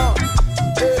for All.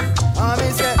 I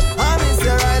say,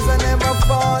 rise and never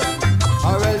fall,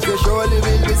 or else you surely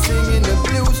will be singing the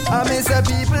blues. I say,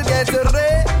 people get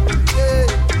ready.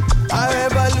 A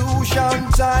revolution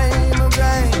time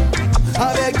again.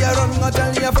 I beg you run, go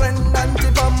tell your friend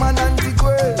anti-pam and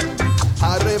anti-quail.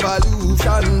 A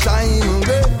revolution time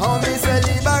again. How me say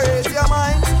liberate your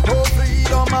minds. Oh,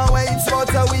 freedom awaits,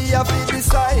 but we have to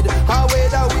decide. How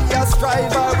whether we are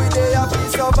strive or we they have to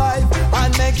survive.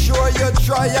 And make sure you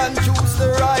try and choose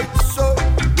the right. So,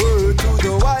 word to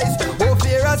the wise. Oh,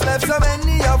 fear has left so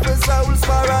many of the souls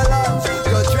paralyzed.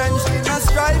 You're drenched in a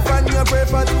strife and you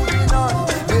prefer to be none.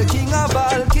 The king of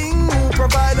all king who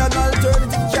provide an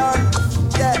alternative chance.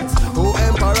 Yes, oh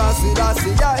Emperor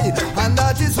Selassie, and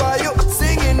that is why you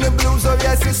sing in the blues. Oh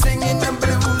yes, you sing in the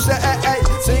blues.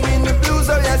 Sing in the blues.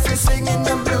 Oh yes, you sing in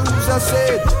the blues. I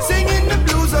said, sing in the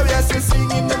blues. Oh yes, you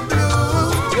sing in the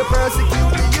blues. You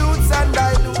persecute the youths and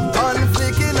dilute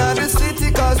conflict in the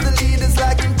city, cause the leaders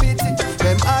lacking pity.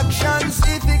 Them actions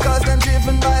iffy, cause them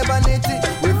driven by vanity.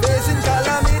 We're facing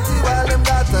calamity while them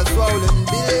got a swollen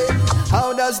belly.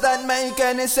 How does that make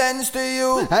any sense to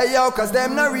you? Hey yo, cause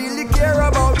them not really care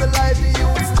about the life the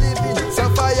youths living. So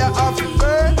fire off the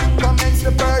burn, commence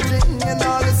the purging and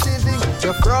all the sieving.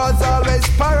 The frauds always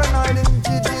paranoid and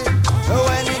jitty. So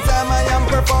anytime I am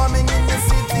performing in the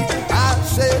city, I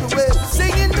said, well,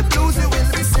 singing the blues, you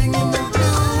will be singing the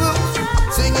blues.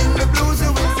 Singing the blues,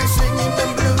 you will be singing the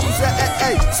blues.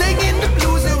 Hey, singing the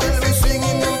blues, you will be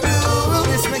singing the blues.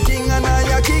 This my king and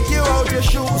I kick you out your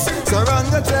shoes. So run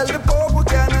go tell the Pope we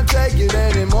cannot take it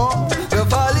anymore. The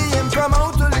volume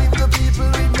promote to leave the people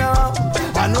with now.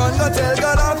 And run go tell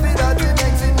Gaddafi that he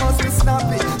makes it must be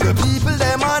snappy. The people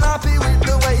them unhappy with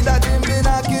the way that him been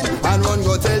acting. And run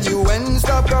go tell you when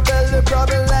stop propel the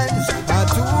problems. Are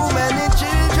too many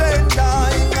children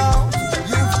dying out.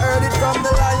 You've heard it from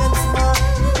the lion's mouth.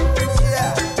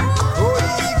 Yeah. Oh,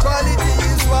 equality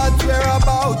is what we're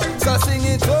about. So sing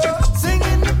it, oh, sing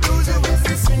in the blues, you will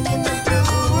be singing the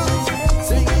blues.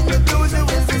 Sing in the blues, you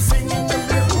will be singing the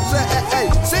blues. Hey,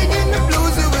 sing in the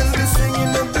blues, you will be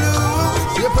singing the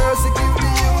blues. You persecute the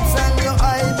youths and you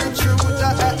hide the truth.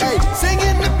 Hey, sing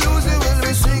in the blues, you will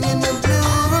be singing the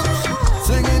blues.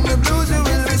 Sing in the blues, you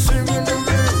will be singing the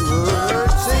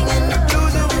blues. Sing in the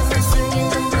blues, you will be singing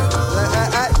the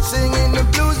blues. Sing in the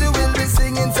blues, you will be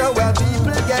singing so our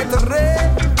people get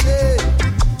ready.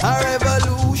 A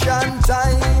revolution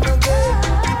time again.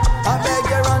 I beg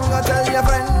you run, go tell your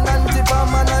friend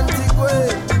anti-pam and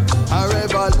anti-quail. A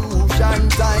revolution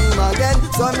time again.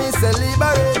 So me say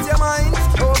liberate your minds.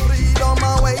 Oh, freedom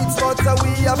awaits, but we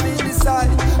have to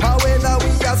decide. How whether we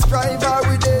are strive or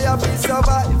we they have to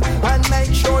survive. And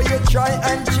make sure you try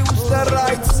and choose the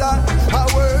right side. A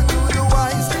word to the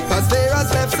wise, cause there has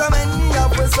left so many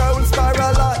of our souls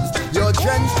paralyzed. You're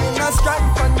drenched in a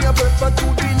strife and you prefer to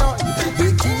deny the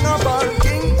king of all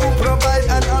king who provide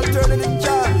an alternative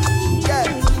chance. Yeah,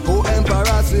 oh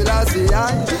Emperor Selassie,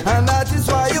 and that is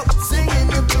why you sing in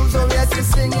the blues. Oh yes, you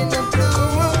sing in the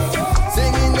blues.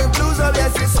 Sing in the blues. Oh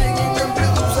yes, you sing in the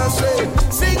blues. I say,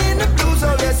 sing in the blues.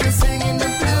 Oh yes, you sing in the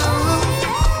blues.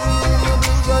 Sing in the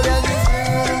blues. Oh yes, you sing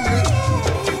in the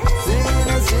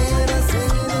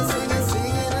blues.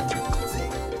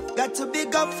 Sing. Got to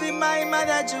big up for my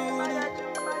mother June.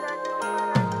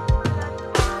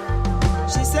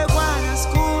 She said, "One to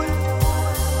school,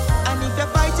 and if you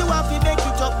fight, you have to make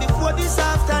it up before this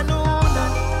afternoon."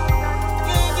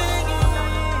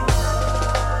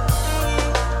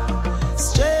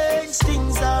 Strange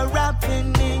things are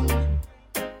happening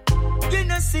in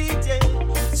the city.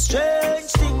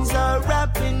 Strange things are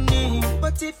happening,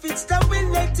 but if it's done, we'll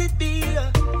let it be.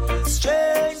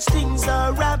 Strange things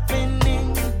are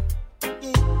happening.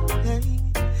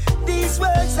 These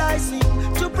words I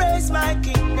sing to praise my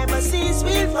King. Never cease,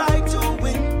 we'll fight to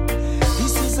win.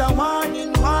 This is a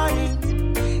warning, warning.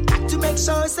 Got to make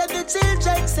sure that the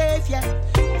children safe, yeah.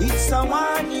 It's a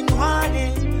warning,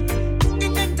 warning.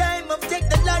 In the time of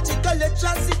technological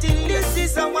atrocity, this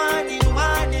is a warning,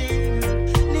 warning.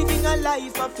 Living a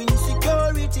life of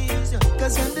insecurities.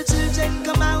 Cause when the children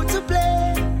come out to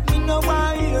play, we know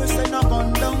why ears are not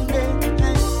gone down there.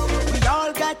 We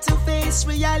all got to face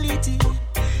reality.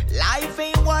 Life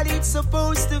ain't what it's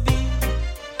supposed to be.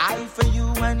 I for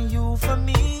you and you for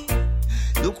me.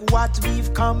 Look what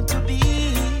we've come to be.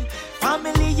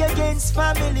 Family against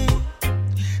family.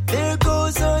 There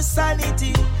goes our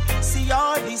sanity. See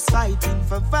all this fighting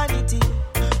for vanity.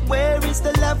 Where is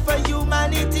the love for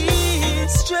humanity?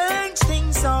 Strange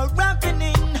things are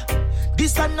happening.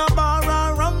 This and no bar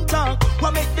or rum talk.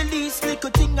 What make the least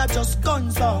little thing are just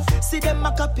guns off. See them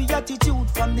a copy attitude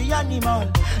from the animal.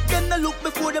 Them no look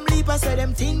before them leap and say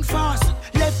them think fast.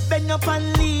 Left bend up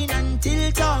and lean and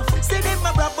tilt off. See them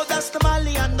a rap but that's the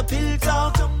Mali and the pill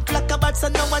talk. Like a bats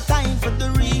and now a time for the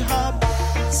rehab.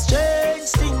 Strange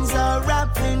things are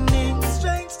happening.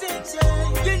 Strange things,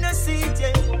 yeah. You know see it,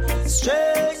 yeah.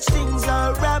 Strange things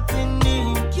are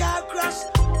happening. Car crash,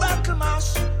 buckle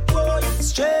mash. Boy,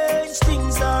 strange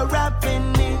things are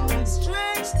happening.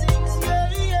 Strange things,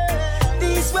 yeah, yeah.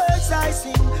 These words I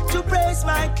sing to praise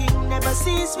my King. Never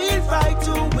cease, we'll fight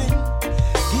to win.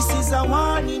 This is a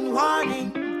warning,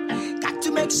 warning. Got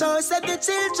to make sure that the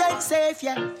children safe,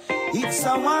 yeah. It's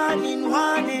a warning,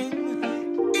 warning.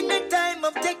 In a time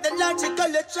of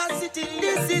technological atrocity,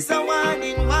 this is a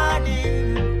warning,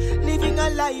 warning. Living a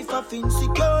life of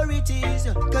insecurities.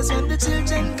 Cause when the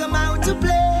children come out to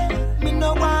play, me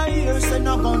no want hear say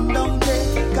no gun down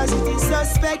there. Cause it is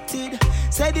suspected.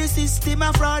 Say the system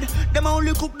a fraud. Them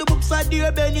only cook the books for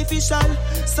their beneficial.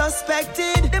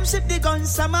 Suspected. Them ship the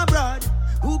guns from abroad.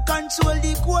 Who control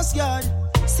the Coast Guard?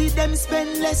 See them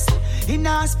spend less in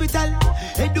hospital.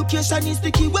 Education is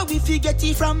the key where we forget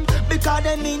it from. Because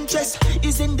them interest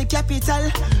is in the capital.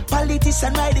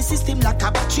 Politicians ride the system like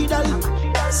a battery doll.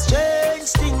 Strange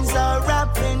things are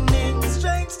happening.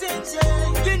 Strange things,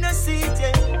 yeah. You know see it,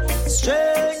 yeah.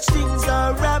 Strange things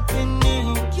are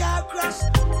happening. Car crash,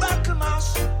 buckle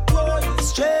mash. Boy,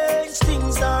 strange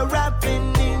things are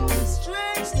happening.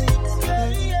 Strange things, yeah,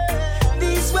 yeah.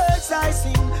 These words I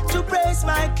sing to praise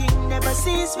my King. Never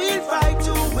cease, we'll fight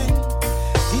to win.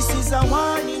 This is a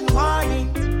warning,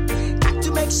 warning. Got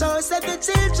to make sure that the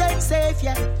children safe,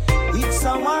 yeah. It's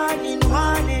a warning,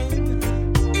 warning.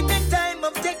 In a time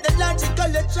of technological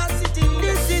atrocity,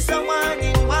 this is a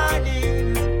warning,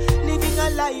 warning. Living a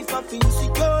life of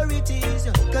insecurities.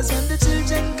 Cause when the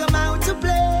children come out to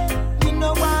play, me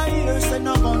no want hear say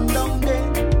no gun down there.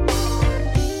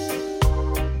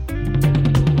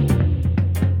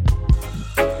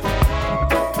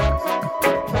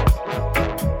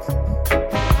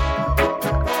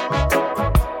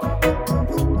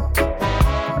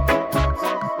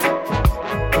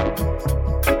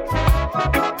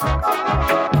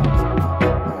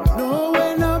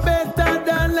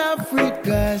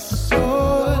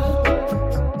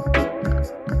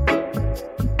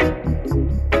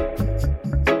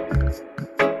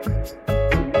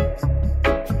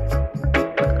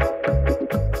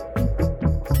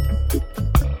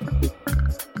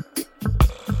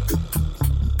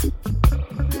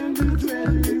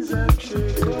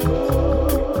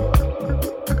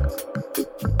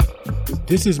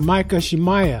 This is Micah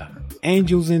Shemaiah,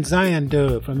 Angels in Zion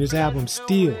dub from his album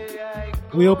Steel.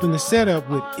 We open the setup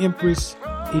with Empress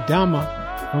Idama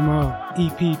from her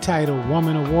EP titled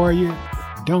Woman or Warrior,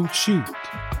 Don't Shoot.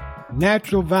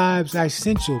 Natural Vibes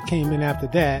Essential came in after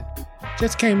that.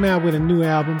 Just came out with a new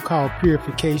album called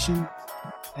Purification,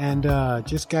 and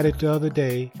just got it the other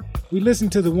day. We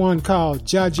listened to the one called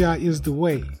Jaja is the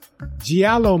Way.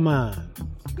 Giallo Man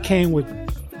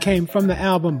came from the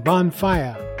album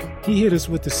Bonfire. He hit us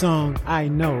with the song I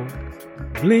Know.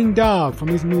 Bling Dog from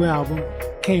his new album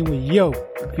came with Yo,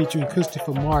 featuring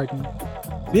Christopher Martin.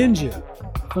 Benja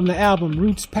from the album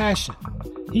Roots Passion.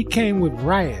 He came with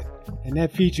Riot, and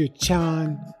that featured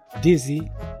Chan Dizzy.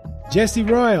 Jesse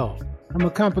Royal from a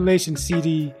compilation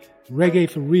CD, Reggae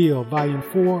for Real, Volume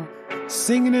 4,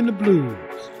 Singing in the Blues.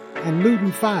 And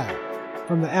Luton Fire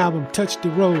from the album Touch the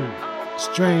Road,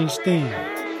 Strange Things.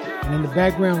 And in the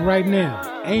background right now,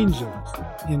 Angels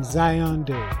in Zion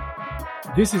Dub.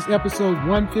 This is episode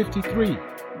 153,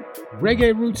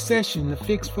 Reggae Roots Session, the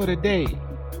fix for the day,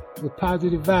 with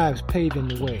positive vibes paving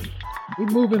the way. We're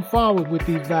moving forward with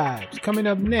these vibes. Coming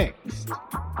up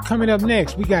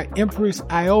next, we got Empress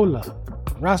Iola,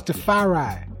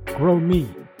 Rastafari, Grow Me.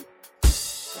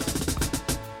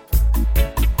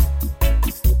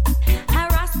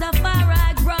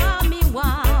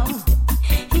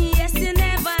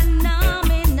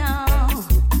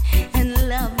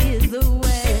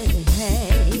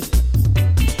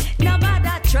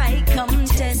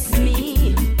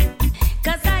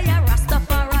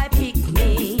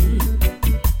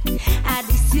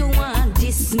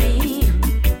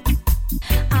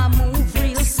 I move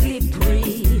real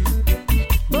slippery,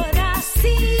 but I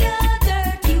see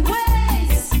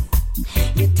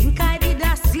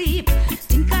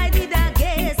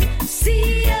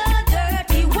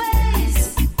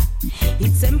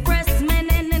impress men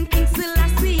and King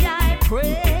Selassie I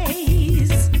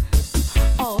praise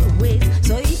always.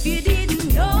 So if you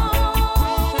didn't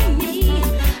know me,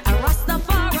 a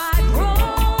Rastafari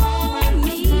grow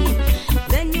me,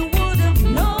 then you would have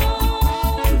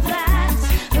known that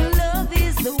love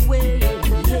is the way.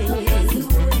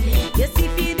 Yes,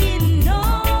 if you didn't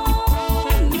know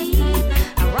me,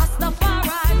 a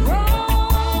Rastafari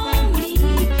grow me,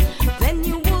 then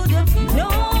you would have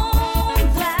known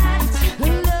that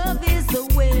love is the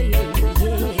way.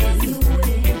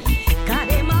 God,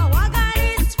 Emma Wagan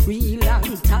is real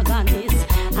antagonist.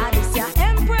 And it's your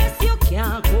empress, you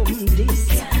can't come this.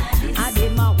 And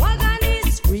Emma Wagan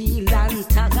is real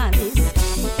antagonist.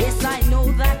 Yes, I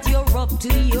know that you're up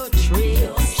to your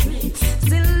tricks.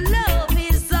 Still, love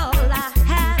is all I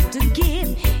have to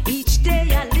give. Each day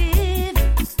I live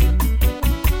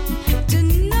to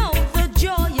know the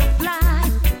joy of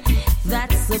life.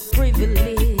 That's a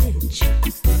privilege.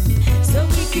 So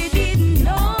if you didn't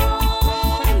know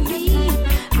me,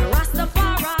 a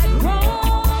Rastafari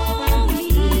grow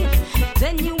me,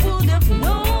 then you would have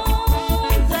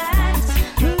known that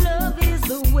love is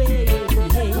the way.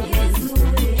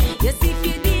 Yes, if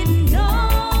you didn't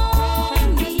know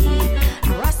me,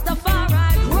 a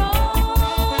Rastafari grow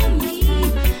me,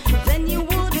 then you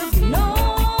would have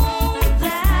known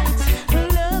that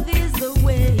love is the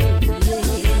way.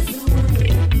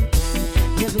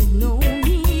 Never know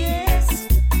me, yes,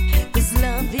 'cause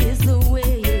love is the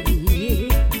way.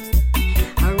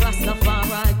 A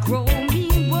Rastafari grow me,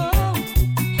 whoa,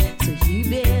 so you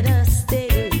better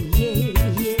stay,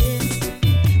 yes.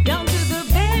 Down to the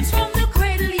bed from the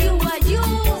cradle you are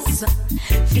used.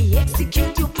 Fi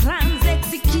execute your plans,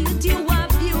 execute your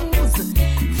abuse.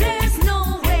 There's no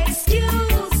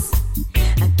excuse.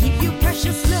 I give you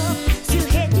precious love, still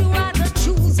hate you rather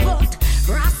choose, but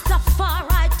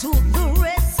Rastafari to the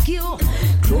rescue.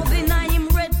 Clothing I am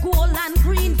red, gold and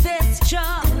green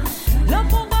vesture.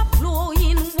 Love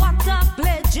overflowing, what a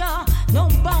pleasure. No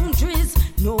boundaries,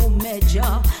 no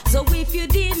measure. So if you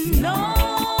didn't know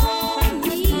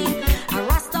me, a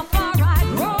Rastafari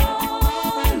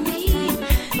grow me,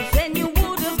 then you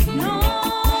would have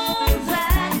known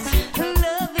that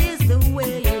love is the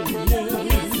way.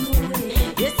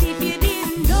 Yes, if you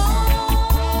didn't know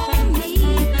me,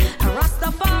 a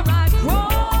Rastafari grow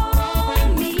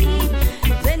me,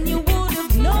 then you would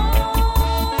have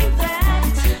known that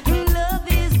love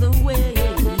is the way.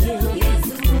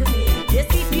 Yes,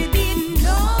 if you didn't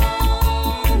know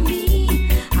me,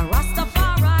 a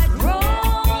Rastafari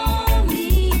grow me,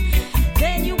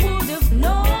 then you would have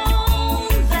known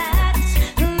that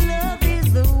love is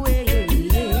the way.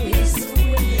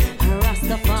 A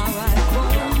Rastafari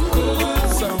grow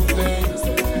Something,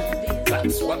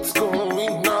 that's what's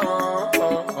going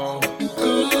on.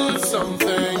 Good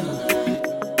something,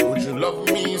 would you love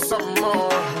me some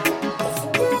more?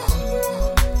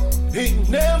 It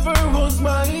never was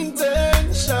my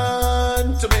intention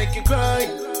to make you cry.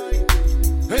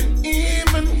 And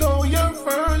even though your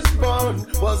firstborn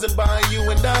wasn't by you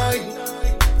and I,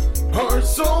 our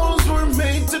souls were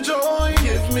made to join.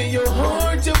 Give me your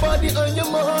heart, your body, and your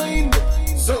mind.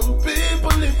 Some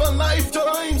people live a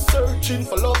lifetime searching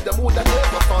for love them would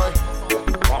never find.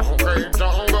 Okay,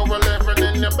 jungle, we're living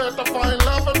in, you better find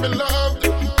love and be loved.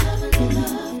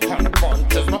 And the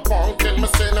punch is my pumpkin, my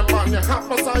cinnamon, your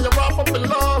happers are your wrap up in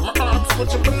love. My arms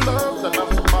would you be loved, and I'm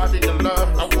somebody to love.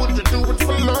 Now would you do it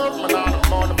for love? My heart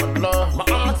I'm on for love. My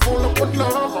heart full up with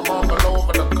love, I'm all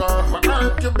over the curve. My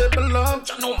heart you baby love,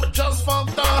 you know me just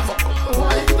fucked up.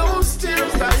 Wipe those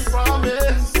tears, I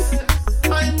promise.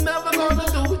 I'm never gonna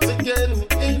do it again.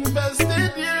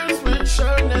 Invested years with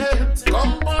Charlotte.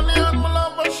 Company and my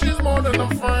lover, she's more than a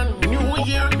friend. New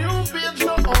year, new page,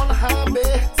 no old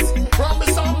habits.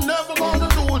 Promise I'm never gonna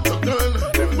do it again.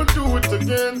 If I do it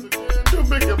again, to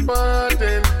beg your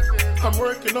pardon. I'm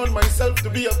working on myself to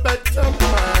be a better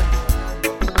man.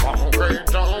 Hungry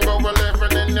jungle, we're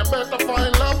living in, you better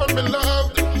find love and be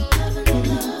loved.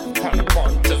 And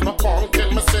punches, my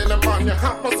pumpkin, my cinnamon, your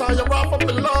happers are your wrap up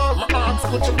in love. My arms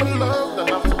would you be loved, and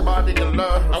I'm somebody to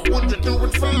love. Now would you do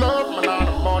it for love? My heart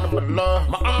I'm on for love.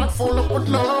 My heart full up with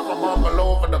love, I'm all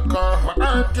over the curve. My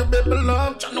heart you baby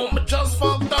loved, you know me just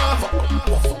fucked up.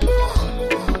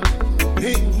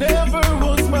 It never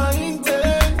was my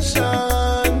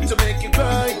intention to make you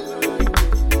cry.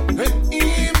 And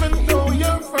even though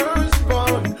your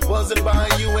firstborn wasn't by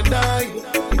you and I,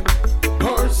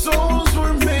 our souls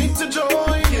were made to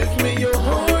join. Give me your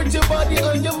heart, your body,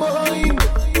 and your mind.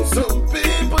 Some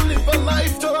people live a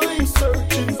lifetime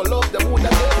searching for love that would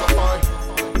never find.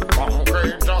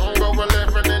 Hungry jungle, we're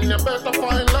living in, you better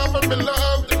find love and be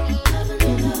loved.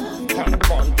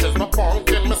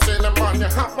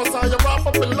 hot, I saw you wrap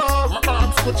up in love. My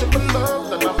arms switching for love,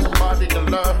 then I'm somebody to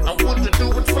love. Now would you do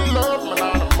it for love?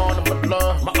 Man, I'm on for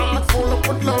love. My heart full up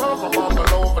with love, I'm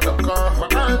all over the curve. My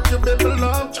heart, you baby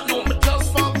love, you know me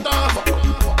just fucked up.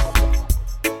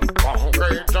 One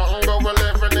great jungle we're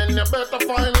living in, you better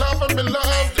find love and be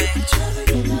loved.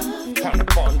 And the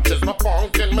punches, my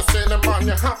pumpkin, my cinnamon,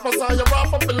 your hot, I saw you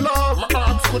wrap up in love. My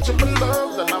arms switching for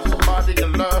love, then I'm somebody to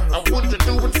love. Now would you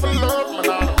do it for love? Man,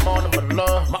 I'm on for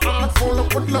love. My heart full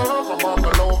up with love, I'm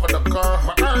all over the curve.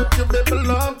 My heart, you baby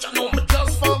love, you know me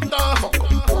just fucked up.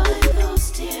 Wipe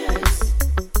those tears.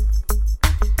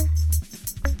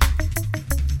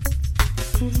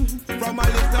 From my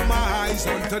lips to my eyes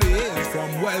unto the hills,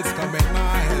 from wells coming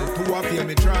my help to a feel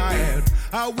me trial.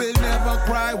 I will never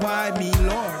cry, why me,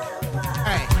 Lord?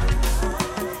 Hey.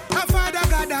 A Father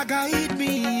God a guide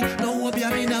me, no hope ya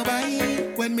me no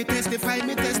buy. When me testify,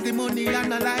 me testimony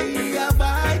and a lie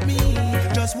abide me.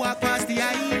 Just walk past the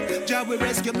eye, Jah will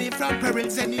rescue me from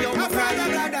perils anyhow. A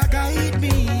Father God a guide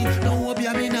me, no hope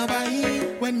ya me no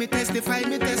buy. When me testify,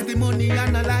 me testimony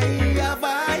and a lie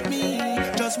abide me.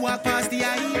 Just walk past the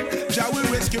eye, Jah will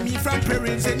rescue me from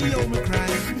perils anyhow me cry.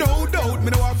 No doubt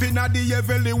me no have in the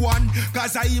heavenly one,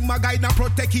 cause I am a guide and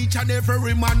protect each and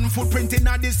every man. Footprint in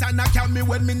the sun I can me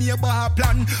when me neighbor a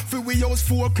plan. For we house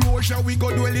foreclosure we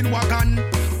go dwell in wagon.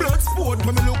 Blood sport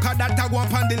when me look at that I go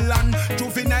up on the land.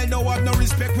 Juvenile no have no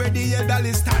respect where the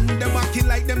elderly stand. Them acting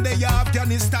like them they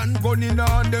Afghanistan. Gunning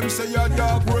on them say a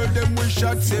dog world them we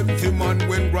shot 70 man.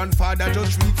 When grandfather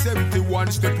just read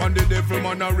 71. Step on the devil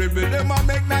man a rebel. Them a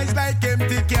make nice like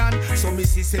empty can. So me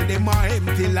see say them a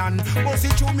empty land. But see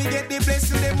true me get the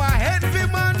blessing them a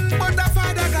heavy man. But the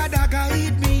Father God a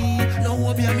guide me. No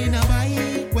hope ya me no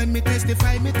buy. When me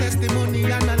testify me testimony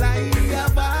and a lie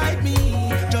abide me.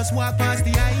 Just walk past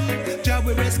the eye, Jah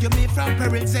will rescue me from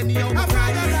perils anyhow. A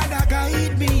Father God a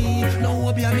guide me. No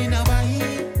hope ya me no buy.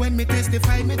 When me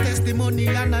testify me testimony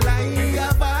and a lie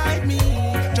abide me.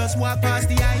 Just walk past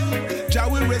the eye, Jah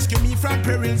will rescue me from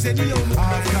perils anyhow.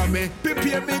 After me,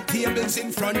 prepare me tables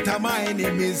in front of my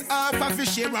enemies. Half of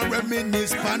fish share and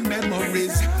reminisce on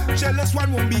memories. Jealous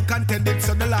one won't be contented,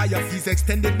 so the life is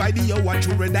extended by the hour.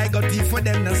 Children I got teeth for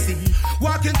them to see.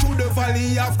 Walking through the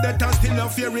valley of death and still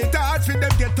not fear it. Hard for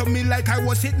them get to me like I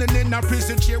was sitting in a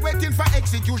prison chair, waiting for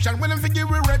execution. When I'm figure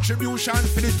retribution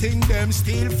for the thing them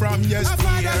steal from yesterday.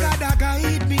 A Father God a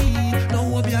guide me. No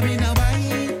hope ya me no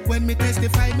buy. When me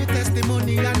testify me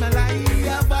testimony and a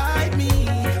lie abide me.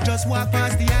 Just walk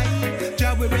past the eye,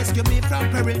 Jah will rescue me from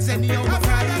perils anyhow. A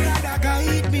Father God a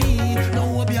guide me. No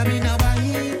hope ya me no buy.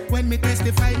 When me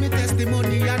testify me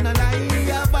testimony and a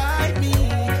lie abide me.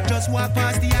 Just walk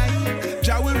past the eye,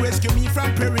 Jah will rescue me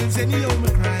from perils anyhow me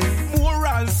cry.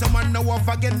 Moral, someone now off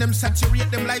again them saturate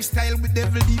them lifestyle with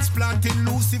devil deeds planting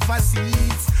Lucifer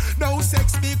seeds. Now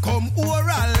sex become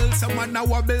oral. Someone now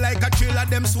wobble like a trailer,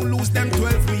 them soon lose them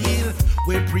 12 wheel.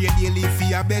 We pray daily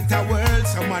for a better world.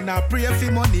 Someone now pray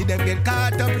for money, them get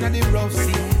caught up in the rough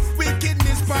seas.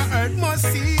 Wickedness for earth must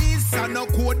cease. And no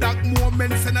Kodak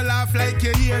moments and a laugh like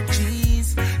you hear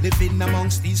cheese. Living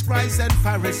amongst these Christs and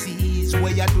Pharisees,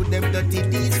 where you do them dirty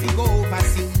deeds, we go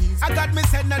overseas. I got me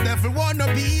send a devil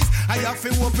wannabes. I have to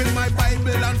open my Bible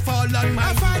and fall on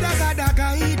my Father God a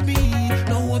guide me.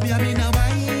 No hope ya me no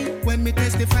buy. When me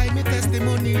testify me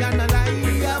testimony and a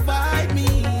lie abide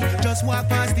me. Just walk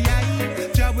past the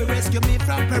eye, Jah will rescue me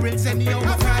from perils anyhow.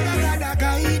 A Father God a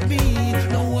guide me.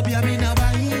 No hope ya me no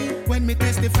buy. When me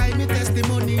testify me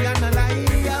testimony and a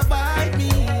lie abide me.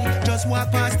 Just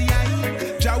walk past the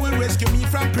eye, Jah will rescue me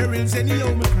from perils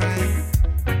anyhow me cry.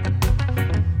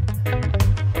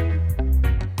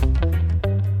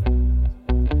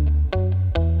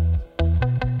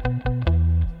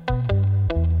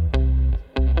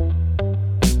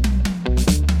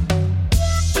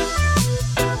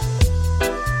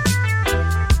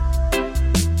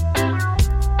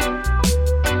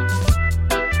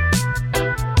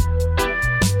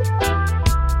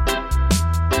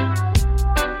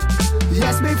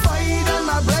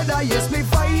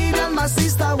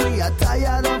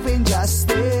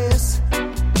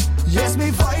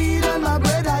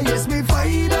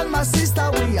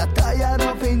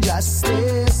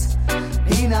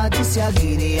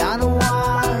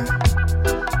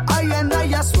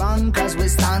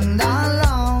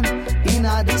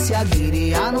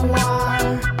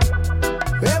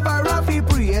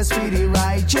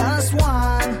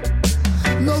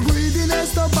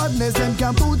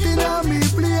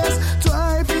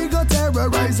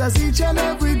 Each and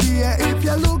every day, if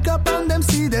you look up on them,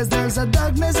 see there's a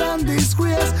darkness and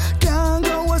disgrace. Can't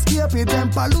go escape it,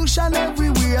 them pollution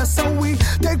everywhere. So we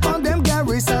take on them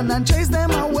garrison and chase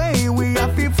them away. We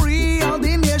have to free all the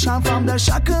liberation from the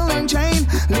shackle and chain.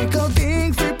 Little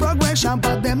thing for progression,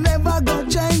 but them never go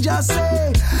change. I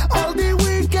say, all the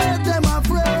wicked, them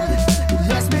afraid.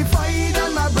 Yes, me fight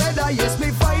and my brother, yes,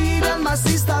 me fight and my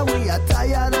sister, we are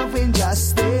tired of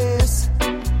injustice.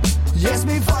 Yes,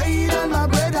 me fight and my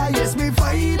brother, yes, me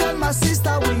fight and my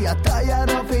sister, we are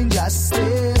tired of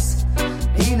injustice.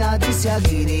 In a this ya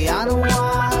Gideon war,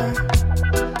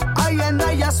 I and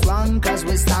I are strong cause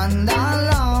we stand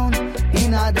alone.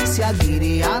 In a this ya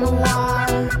Gideon war,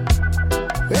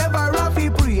 ever Rafi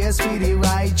praise for the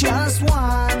righteous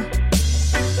one.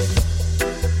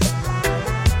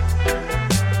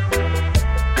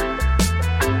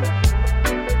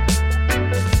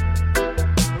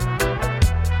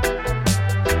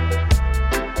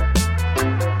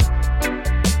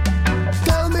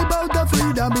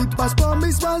 It was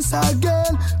promised once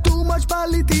again. Too much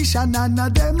politician and none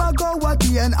of them a go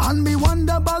attain. And me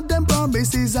wonder about them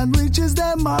promises and riches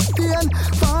them obtain.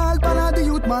 Fall upon the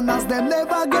youth man as them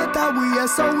never get away.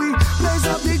 So we raise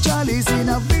up the chalice in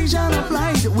a vision of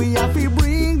light. We have to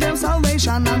bring them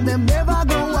salvation and them never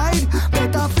go wide.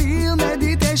 Better feel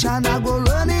meditation, I go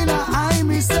learning a eye.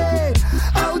 Me say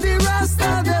how the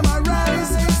Rasta them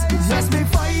arise. Yes, me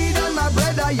fight and my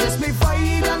brother, yes, me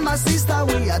fight and my sister,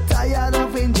 we are tired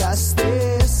of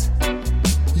injustice.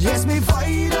 Yes, me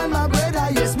fight and my brother,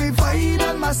 yes, me fight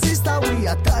and my sister, we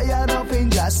are tired of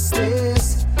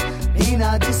injustice. In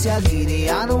a this ya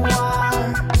Gideon war,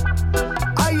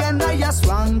 I and I are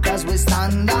strong cause we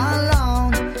stand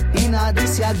alone. In a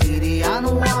this ya Gideon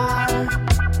war,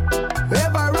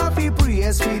 ever Rafi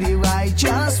praise for the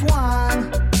righteous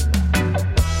one.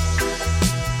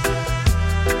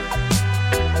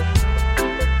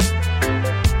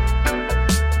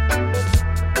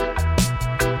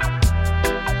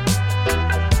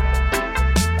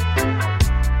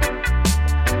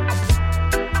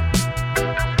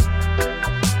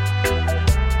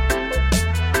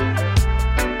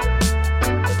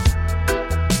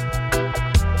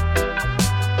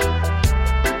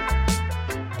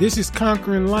 This is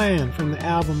Conquering Land from the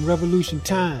album Revolution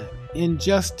Time,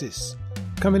 Injustice.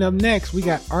 Coming up next, we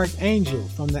got Archangel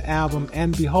from the album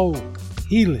And Behold,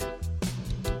 Healing.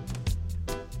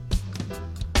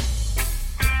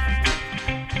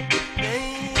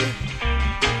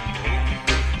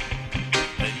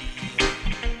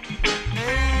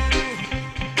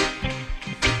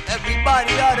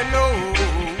 Everybody ought to know.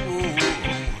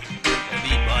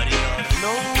 Everybody ought to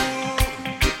know.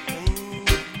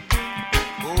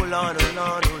 Lord, oh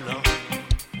Lord, oh Lord.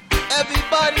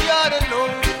 Everybody ought to know.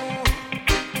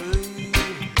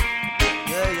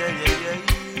 Yeah.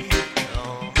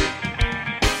 Oh.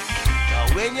 Now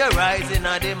when you're rising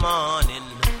in the morning,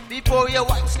 before your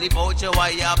wife sleep out your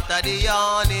wife after the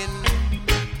yawning,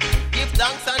 give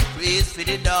thanks and praise for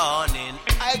the dawning.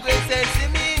 I grace and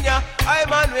Siminia, I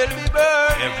man will be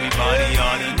burned. Everybody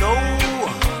ought to know.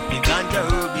 The ganja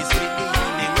herb is with the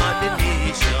healing of the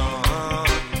nation.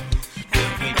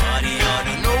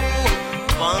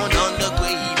 Found on the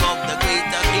grave of the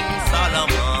greater King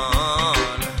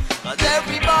Solomon. Cause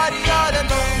everybody ought to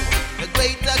know the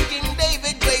greater King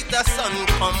David, greater son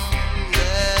come.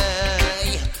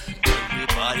 Yeah.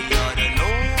 Everybody ought to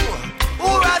know who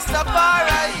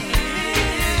Rastafari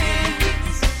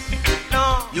is. No,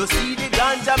 you see the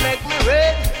ganja make me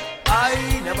red. I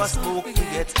never smoke to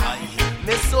get high.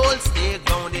 My soul stay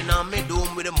grounded on me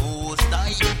dome with the most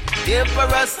high. The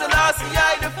Emperor Selassie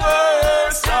I the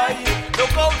first eye.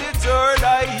 Look how the third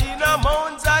eye in a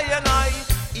Mount Zion eye.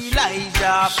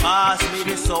 Elijah pass me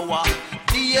the sour.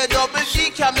 The double G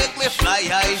can make me fly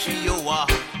high for you.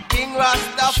 King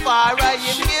Rastafari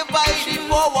him give I the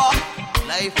power.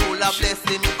 Life full of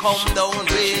blessing come down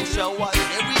rain showers.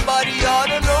 Everybody ought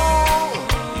to know.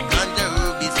 The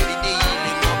herb is for the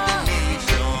healing of the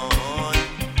nation.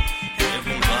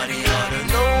 Everybody ought to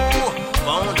know.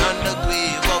 Found on the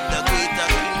grave of the greater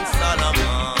King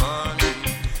Solomon.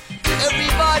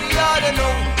 Everybody ought to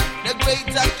know. The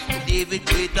greater King David,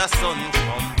 greater son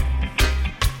come.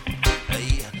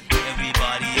 Hey,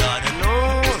 everybody ought to know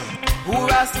who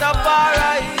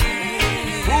Rastafari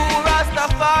is. Who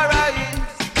Rastafari is.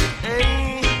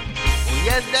 Hey, oh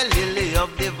yes, the lily of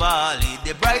the valley,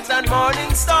 the bright and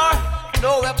morning star.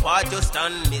 Know where part you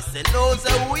stand, miss and knows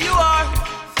who you are.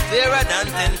 Fairer than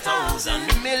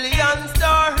 10,000 million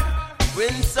star.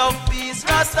 Prince of peace,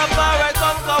 Rastafari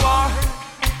conqueror.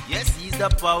 Yes, he's the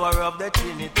power of the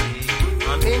Trinity.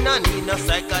 I mean, I need no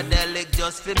psychedelic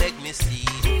just to make me see.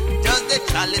 Just the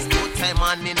chalice, no time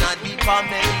and in a deep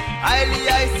family. Highly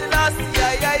I Selassie,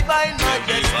 I bind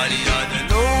majesty. Everybody ought to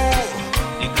know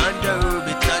the ganja herb,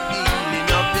 it's a healing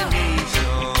of the nation.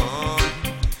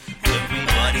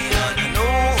 Everybody ought to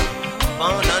know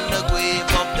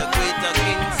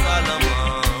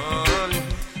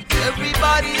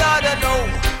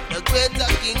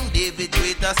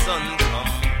greater sun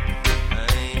come.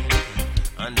 Aye.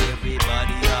 And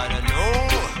everybody ought to know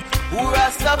who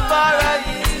Rastafari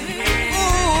is. Who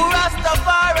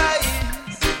Rastafari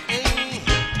is.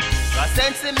 Cause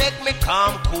sense it make me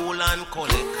calm, cool and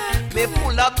collect. Me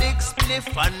pull a big spliff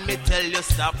and me tell you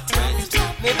stop fret.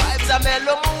 Me vibes a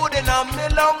mellow mood and I'm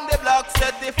me long the block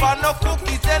set. If I no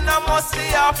cookies then I must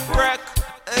see a wreck.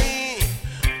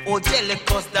 Oh jelly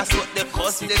cause that's what they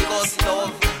cost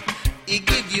love. He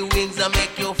give you wings and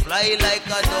make you fly like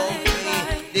a dove.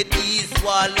 The tease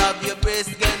wall of your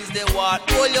breast against the wall.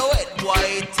 Oh your head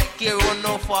boy, take care on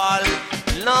no fall.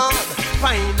 Lord,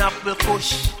 pineapple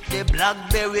kush, the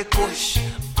blackberry kush.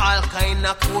 All kind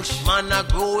of kush, man a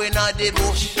growing at the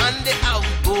bush. And the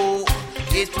avgo,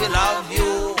 it will have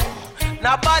you.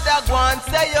 Now bother go and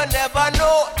say you never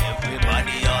know.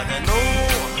 Everybody ought to know.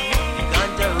 The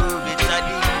ganja herb, it's a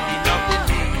healing of the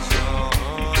nation.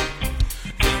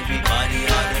 Everybody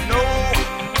ought to know.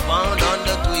 Found on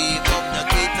the grave of the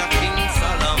greater King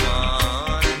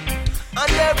Solomon.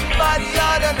 And everybody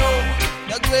ought to know.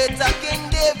 The greater King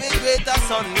David, greater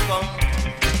son come.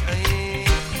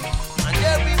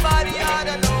 Everybody ought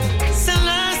to know.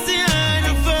 Selassie are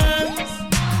the first.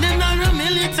 Them not a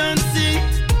militancy.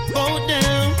 Bow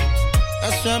down.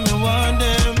 That's why me want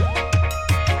them.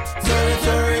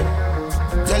 Territory.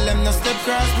 Tell them not step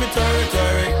cross me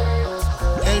territory.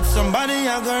 Help somebody,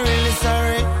 I go really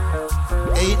sorry.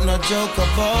 Ain't no joke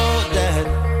about that.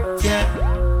 Yeah.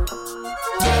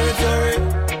 Territory.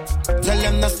 Tell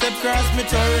them not step cross me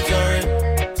territory.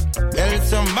 Help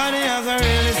somebody, I go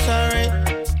really sorry.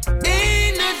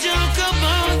 Joke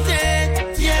about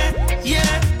it, yeah,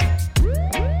 yeah.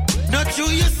 Not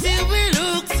true, you see we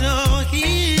look so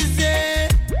easy,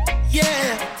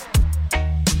 yeah.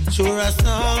 Sure as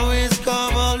always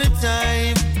come all the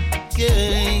time,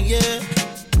 yeah, yeah.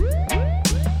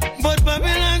 But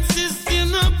Babylon system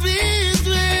not please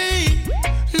way,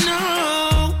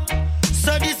 no.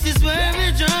 So this is where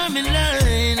we draw me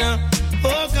line,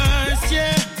 oh gosh,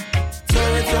 yeah.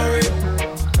 Territory.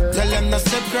 Tell them not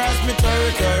step cross me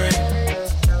territory.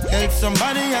 Help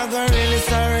somebody, I go really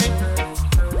sorry.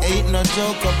 Ain't no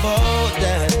joke about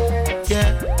that.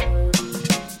 Yeah.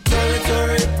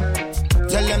 Territory.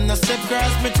 Tell them not step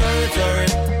cross me territory.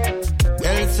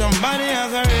 Help somebody, I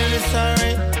go really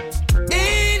sorry.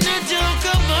 Ain't no joke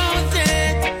about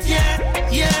it. Yeah,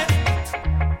 yeah.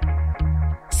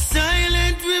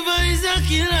 Silent river is a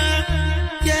killer.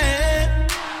 Yeah.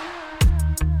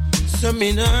 So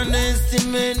me no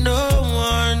underestimate no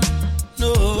one,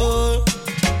 no.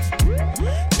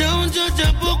 Don't judge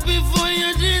a book before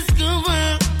you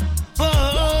discover,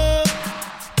 oh.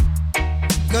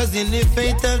 Cause in the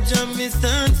faith of Jah me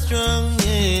stand strong,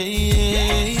 yeah,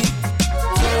 yeah.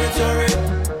 Territory,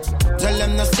 tell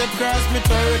them not step cross me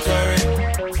territory.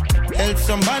 Help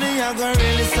somebody, I go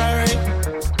really sorry.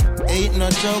 Ain't no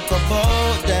joke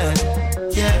about that,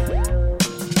 yeah.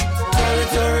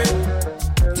 Territory.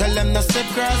 Tell them not step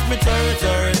cross me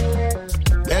territory.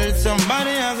 Help somebody,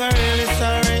 I go really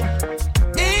sorry.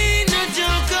 Ain't no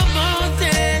joke about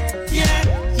it, yeah,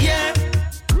 yeah.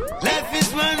 Life is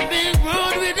one big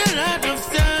road with a lot of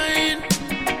sign.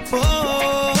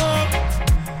 Oh,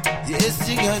 yes,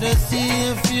 you gotta see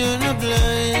if you're not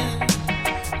blind.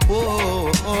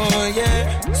 Oh, oh,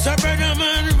 yeah. So brother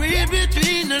man, read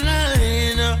between the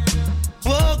lines.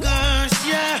 Oh gosh,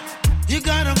 yeah. You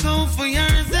gotta go for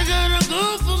yours, I gotta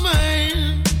go for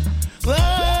mine.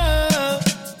 Whoa.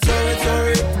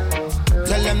 Territory.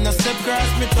 Tell them not step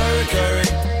cross me territory.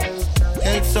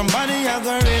 Help somebody, I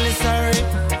go really sorry.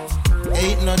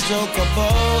 Ain't no joke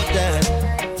about that.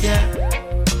 Yeah.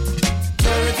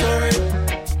 Territory.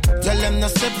 Tell them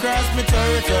not step cross me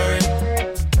territory.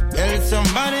 Help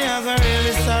somebody, I go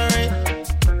really sorry.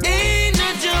 Ain't no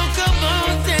joke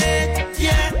about it.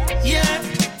 Yeah, yeah.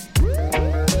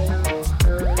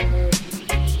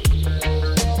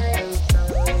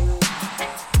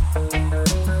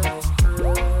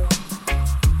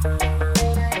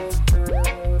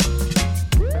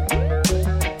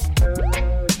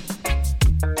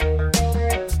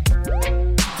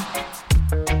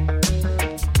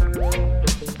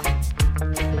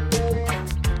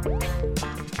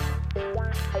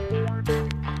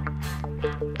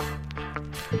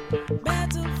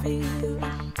 Battlefield,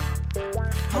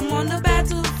 I'm on the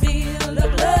battlefield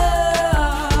of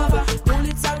love.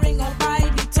 Bullets are ring out by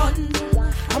the ton.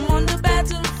 I'm on the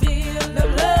battlefield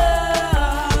of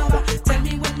love. Tell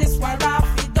me when this war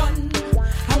off is done.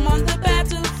 I'm on the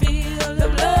battlefield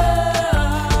of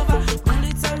love.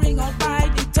 Bullets are ring out by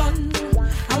the ton.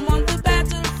 I'm on the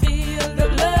battlefield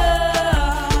of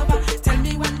love. Tell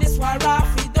me when this war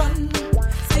off is done.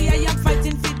 Say I am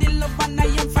fighting for the love and I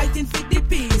am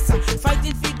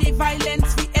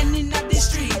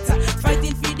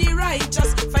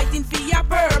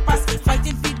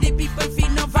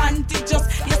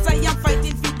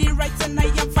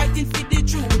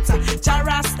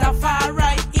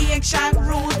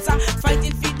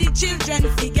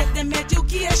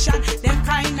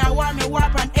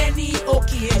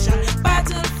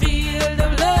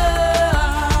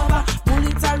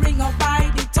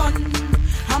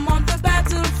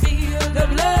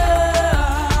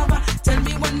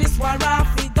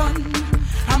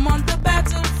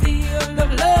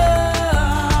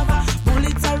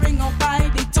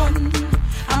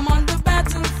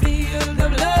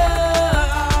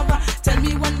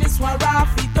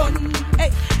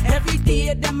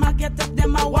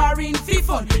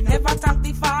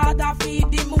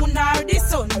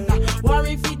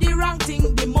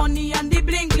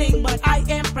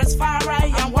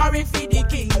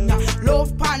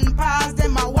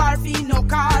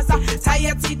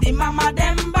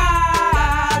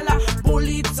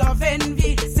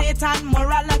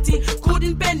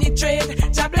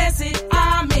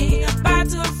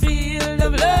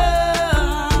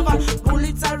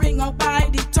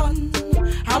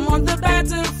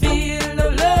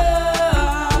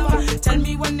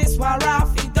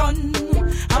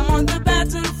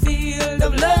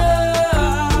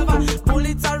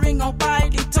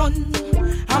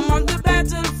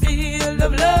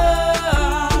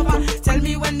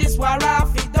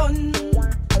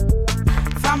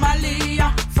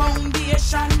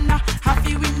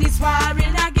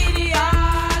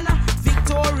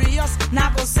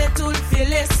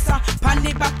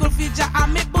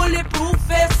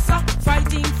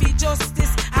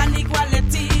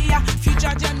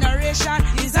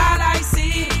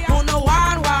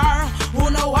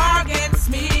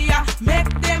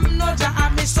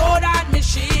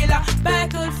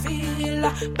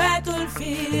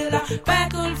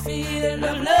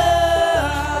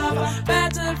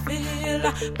battlefield,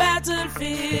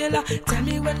 battlefield. Tell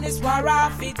me when this war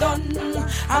off be done.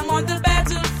 I'm on the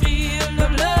battlefield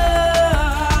of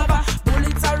love.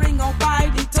 Bullets are ring out by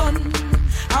the ton.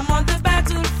 I'm on the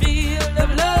battlefield of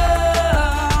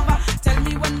love. Tell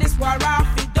me when this war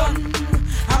off be done.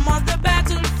 I'm on the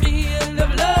battlefield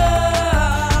of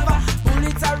love.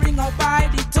 Bullets are ring out by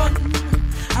the ton.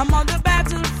 I'm on the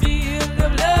battlefield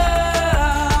of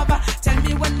love. Tell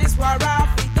me when this war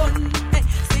off be done. Hey,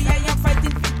 see, I am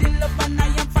fighting for the love and I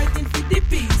am fighting for the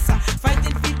peace.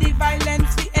 Fighting for the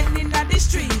violence, the ending of the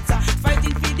streets.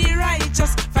 Fighting for the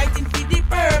righteous, fighting for the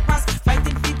purpose.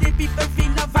 Fighting for the people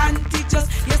feel advantageous.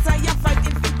 Yes, I am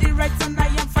fighting for the rights and I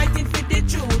am fighting for the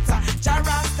truth.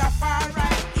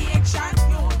 Jarastafari, action.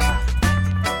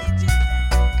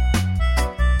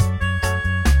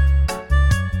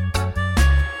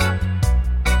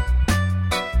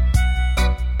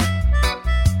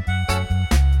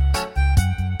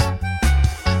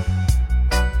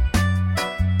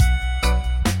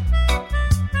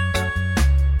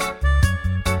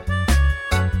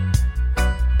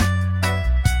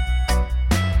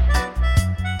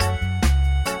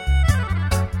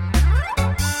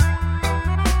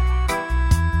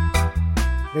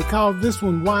 They call this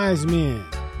one Wise Men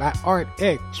by Art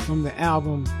X from the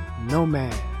album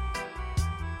Nomad.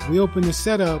 We open the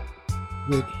setup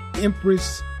with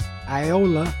Empress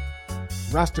Iola,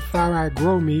 Rastafari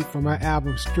Grow Me from her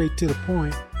album Straight to the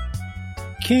Point.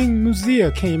 King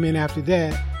Muzia came in after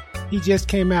that. He just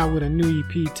came out with a new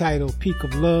EP titled Peak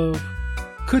of Love,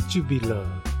 Could You Be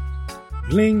Loved?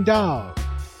 Bling Dog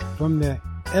from the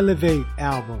Elevate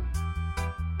album,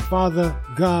 Father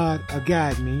God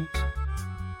Guide Me.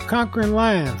 Conquering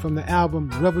Lion from the album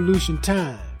Revolution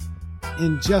Time,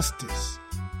 Injustice.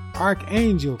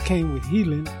 Archangel came with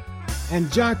Healing,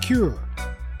 and Jah Cure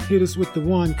hit us with the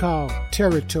one called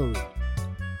Territory.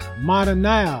 Modern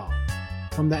Nile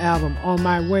from the album On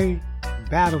My Way,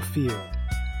 Battlefield.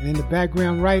 And in the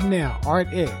background right now, Art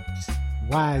X,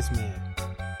 Wise Man.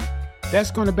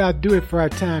 That's going to about do it for our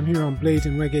time here on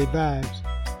Blazing Reggae Vibes.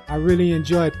 I really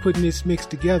enjoyed putting this mix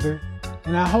together,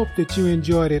 and I hope that you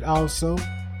enjoyed it also.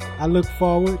 I look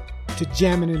forward to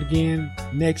jamming it again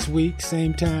next week,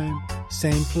 same time,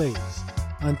 same place.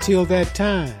 Until that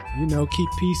time, keep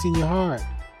peace in your heart,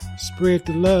 spread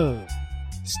the love,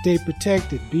 stay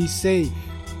protected, be safe,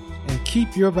 and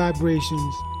keep your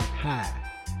vibrations high.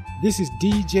 This is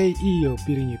DJ EO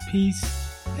bidding you peace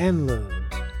and love.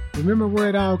 Remember where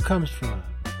it all comes from.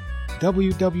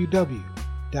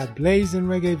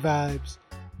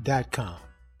 www.blazingreggaevibes.com.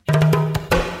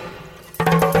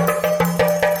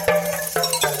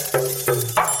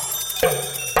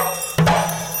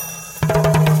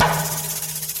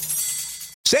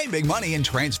 Save big money and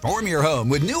transform your home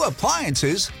with new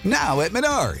appliances now at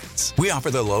Menards. We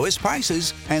offer the lowest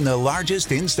prices and the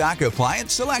largest in-stock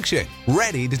appliance selection.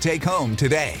 Ready to take home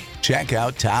today. Check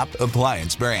out top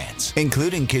appliance brands,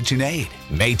 including KitchenAid,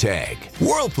 Maytag,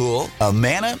 Whirlpool,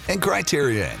 Amana, and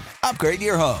Criterion. Upgrade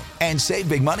your home and save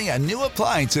big money on new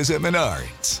appliances at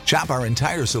Menards. Shop our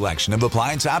entire selection of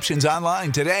appliance options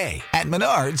online today at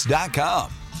Menards.com.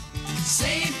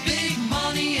 Save big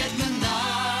money at Menards.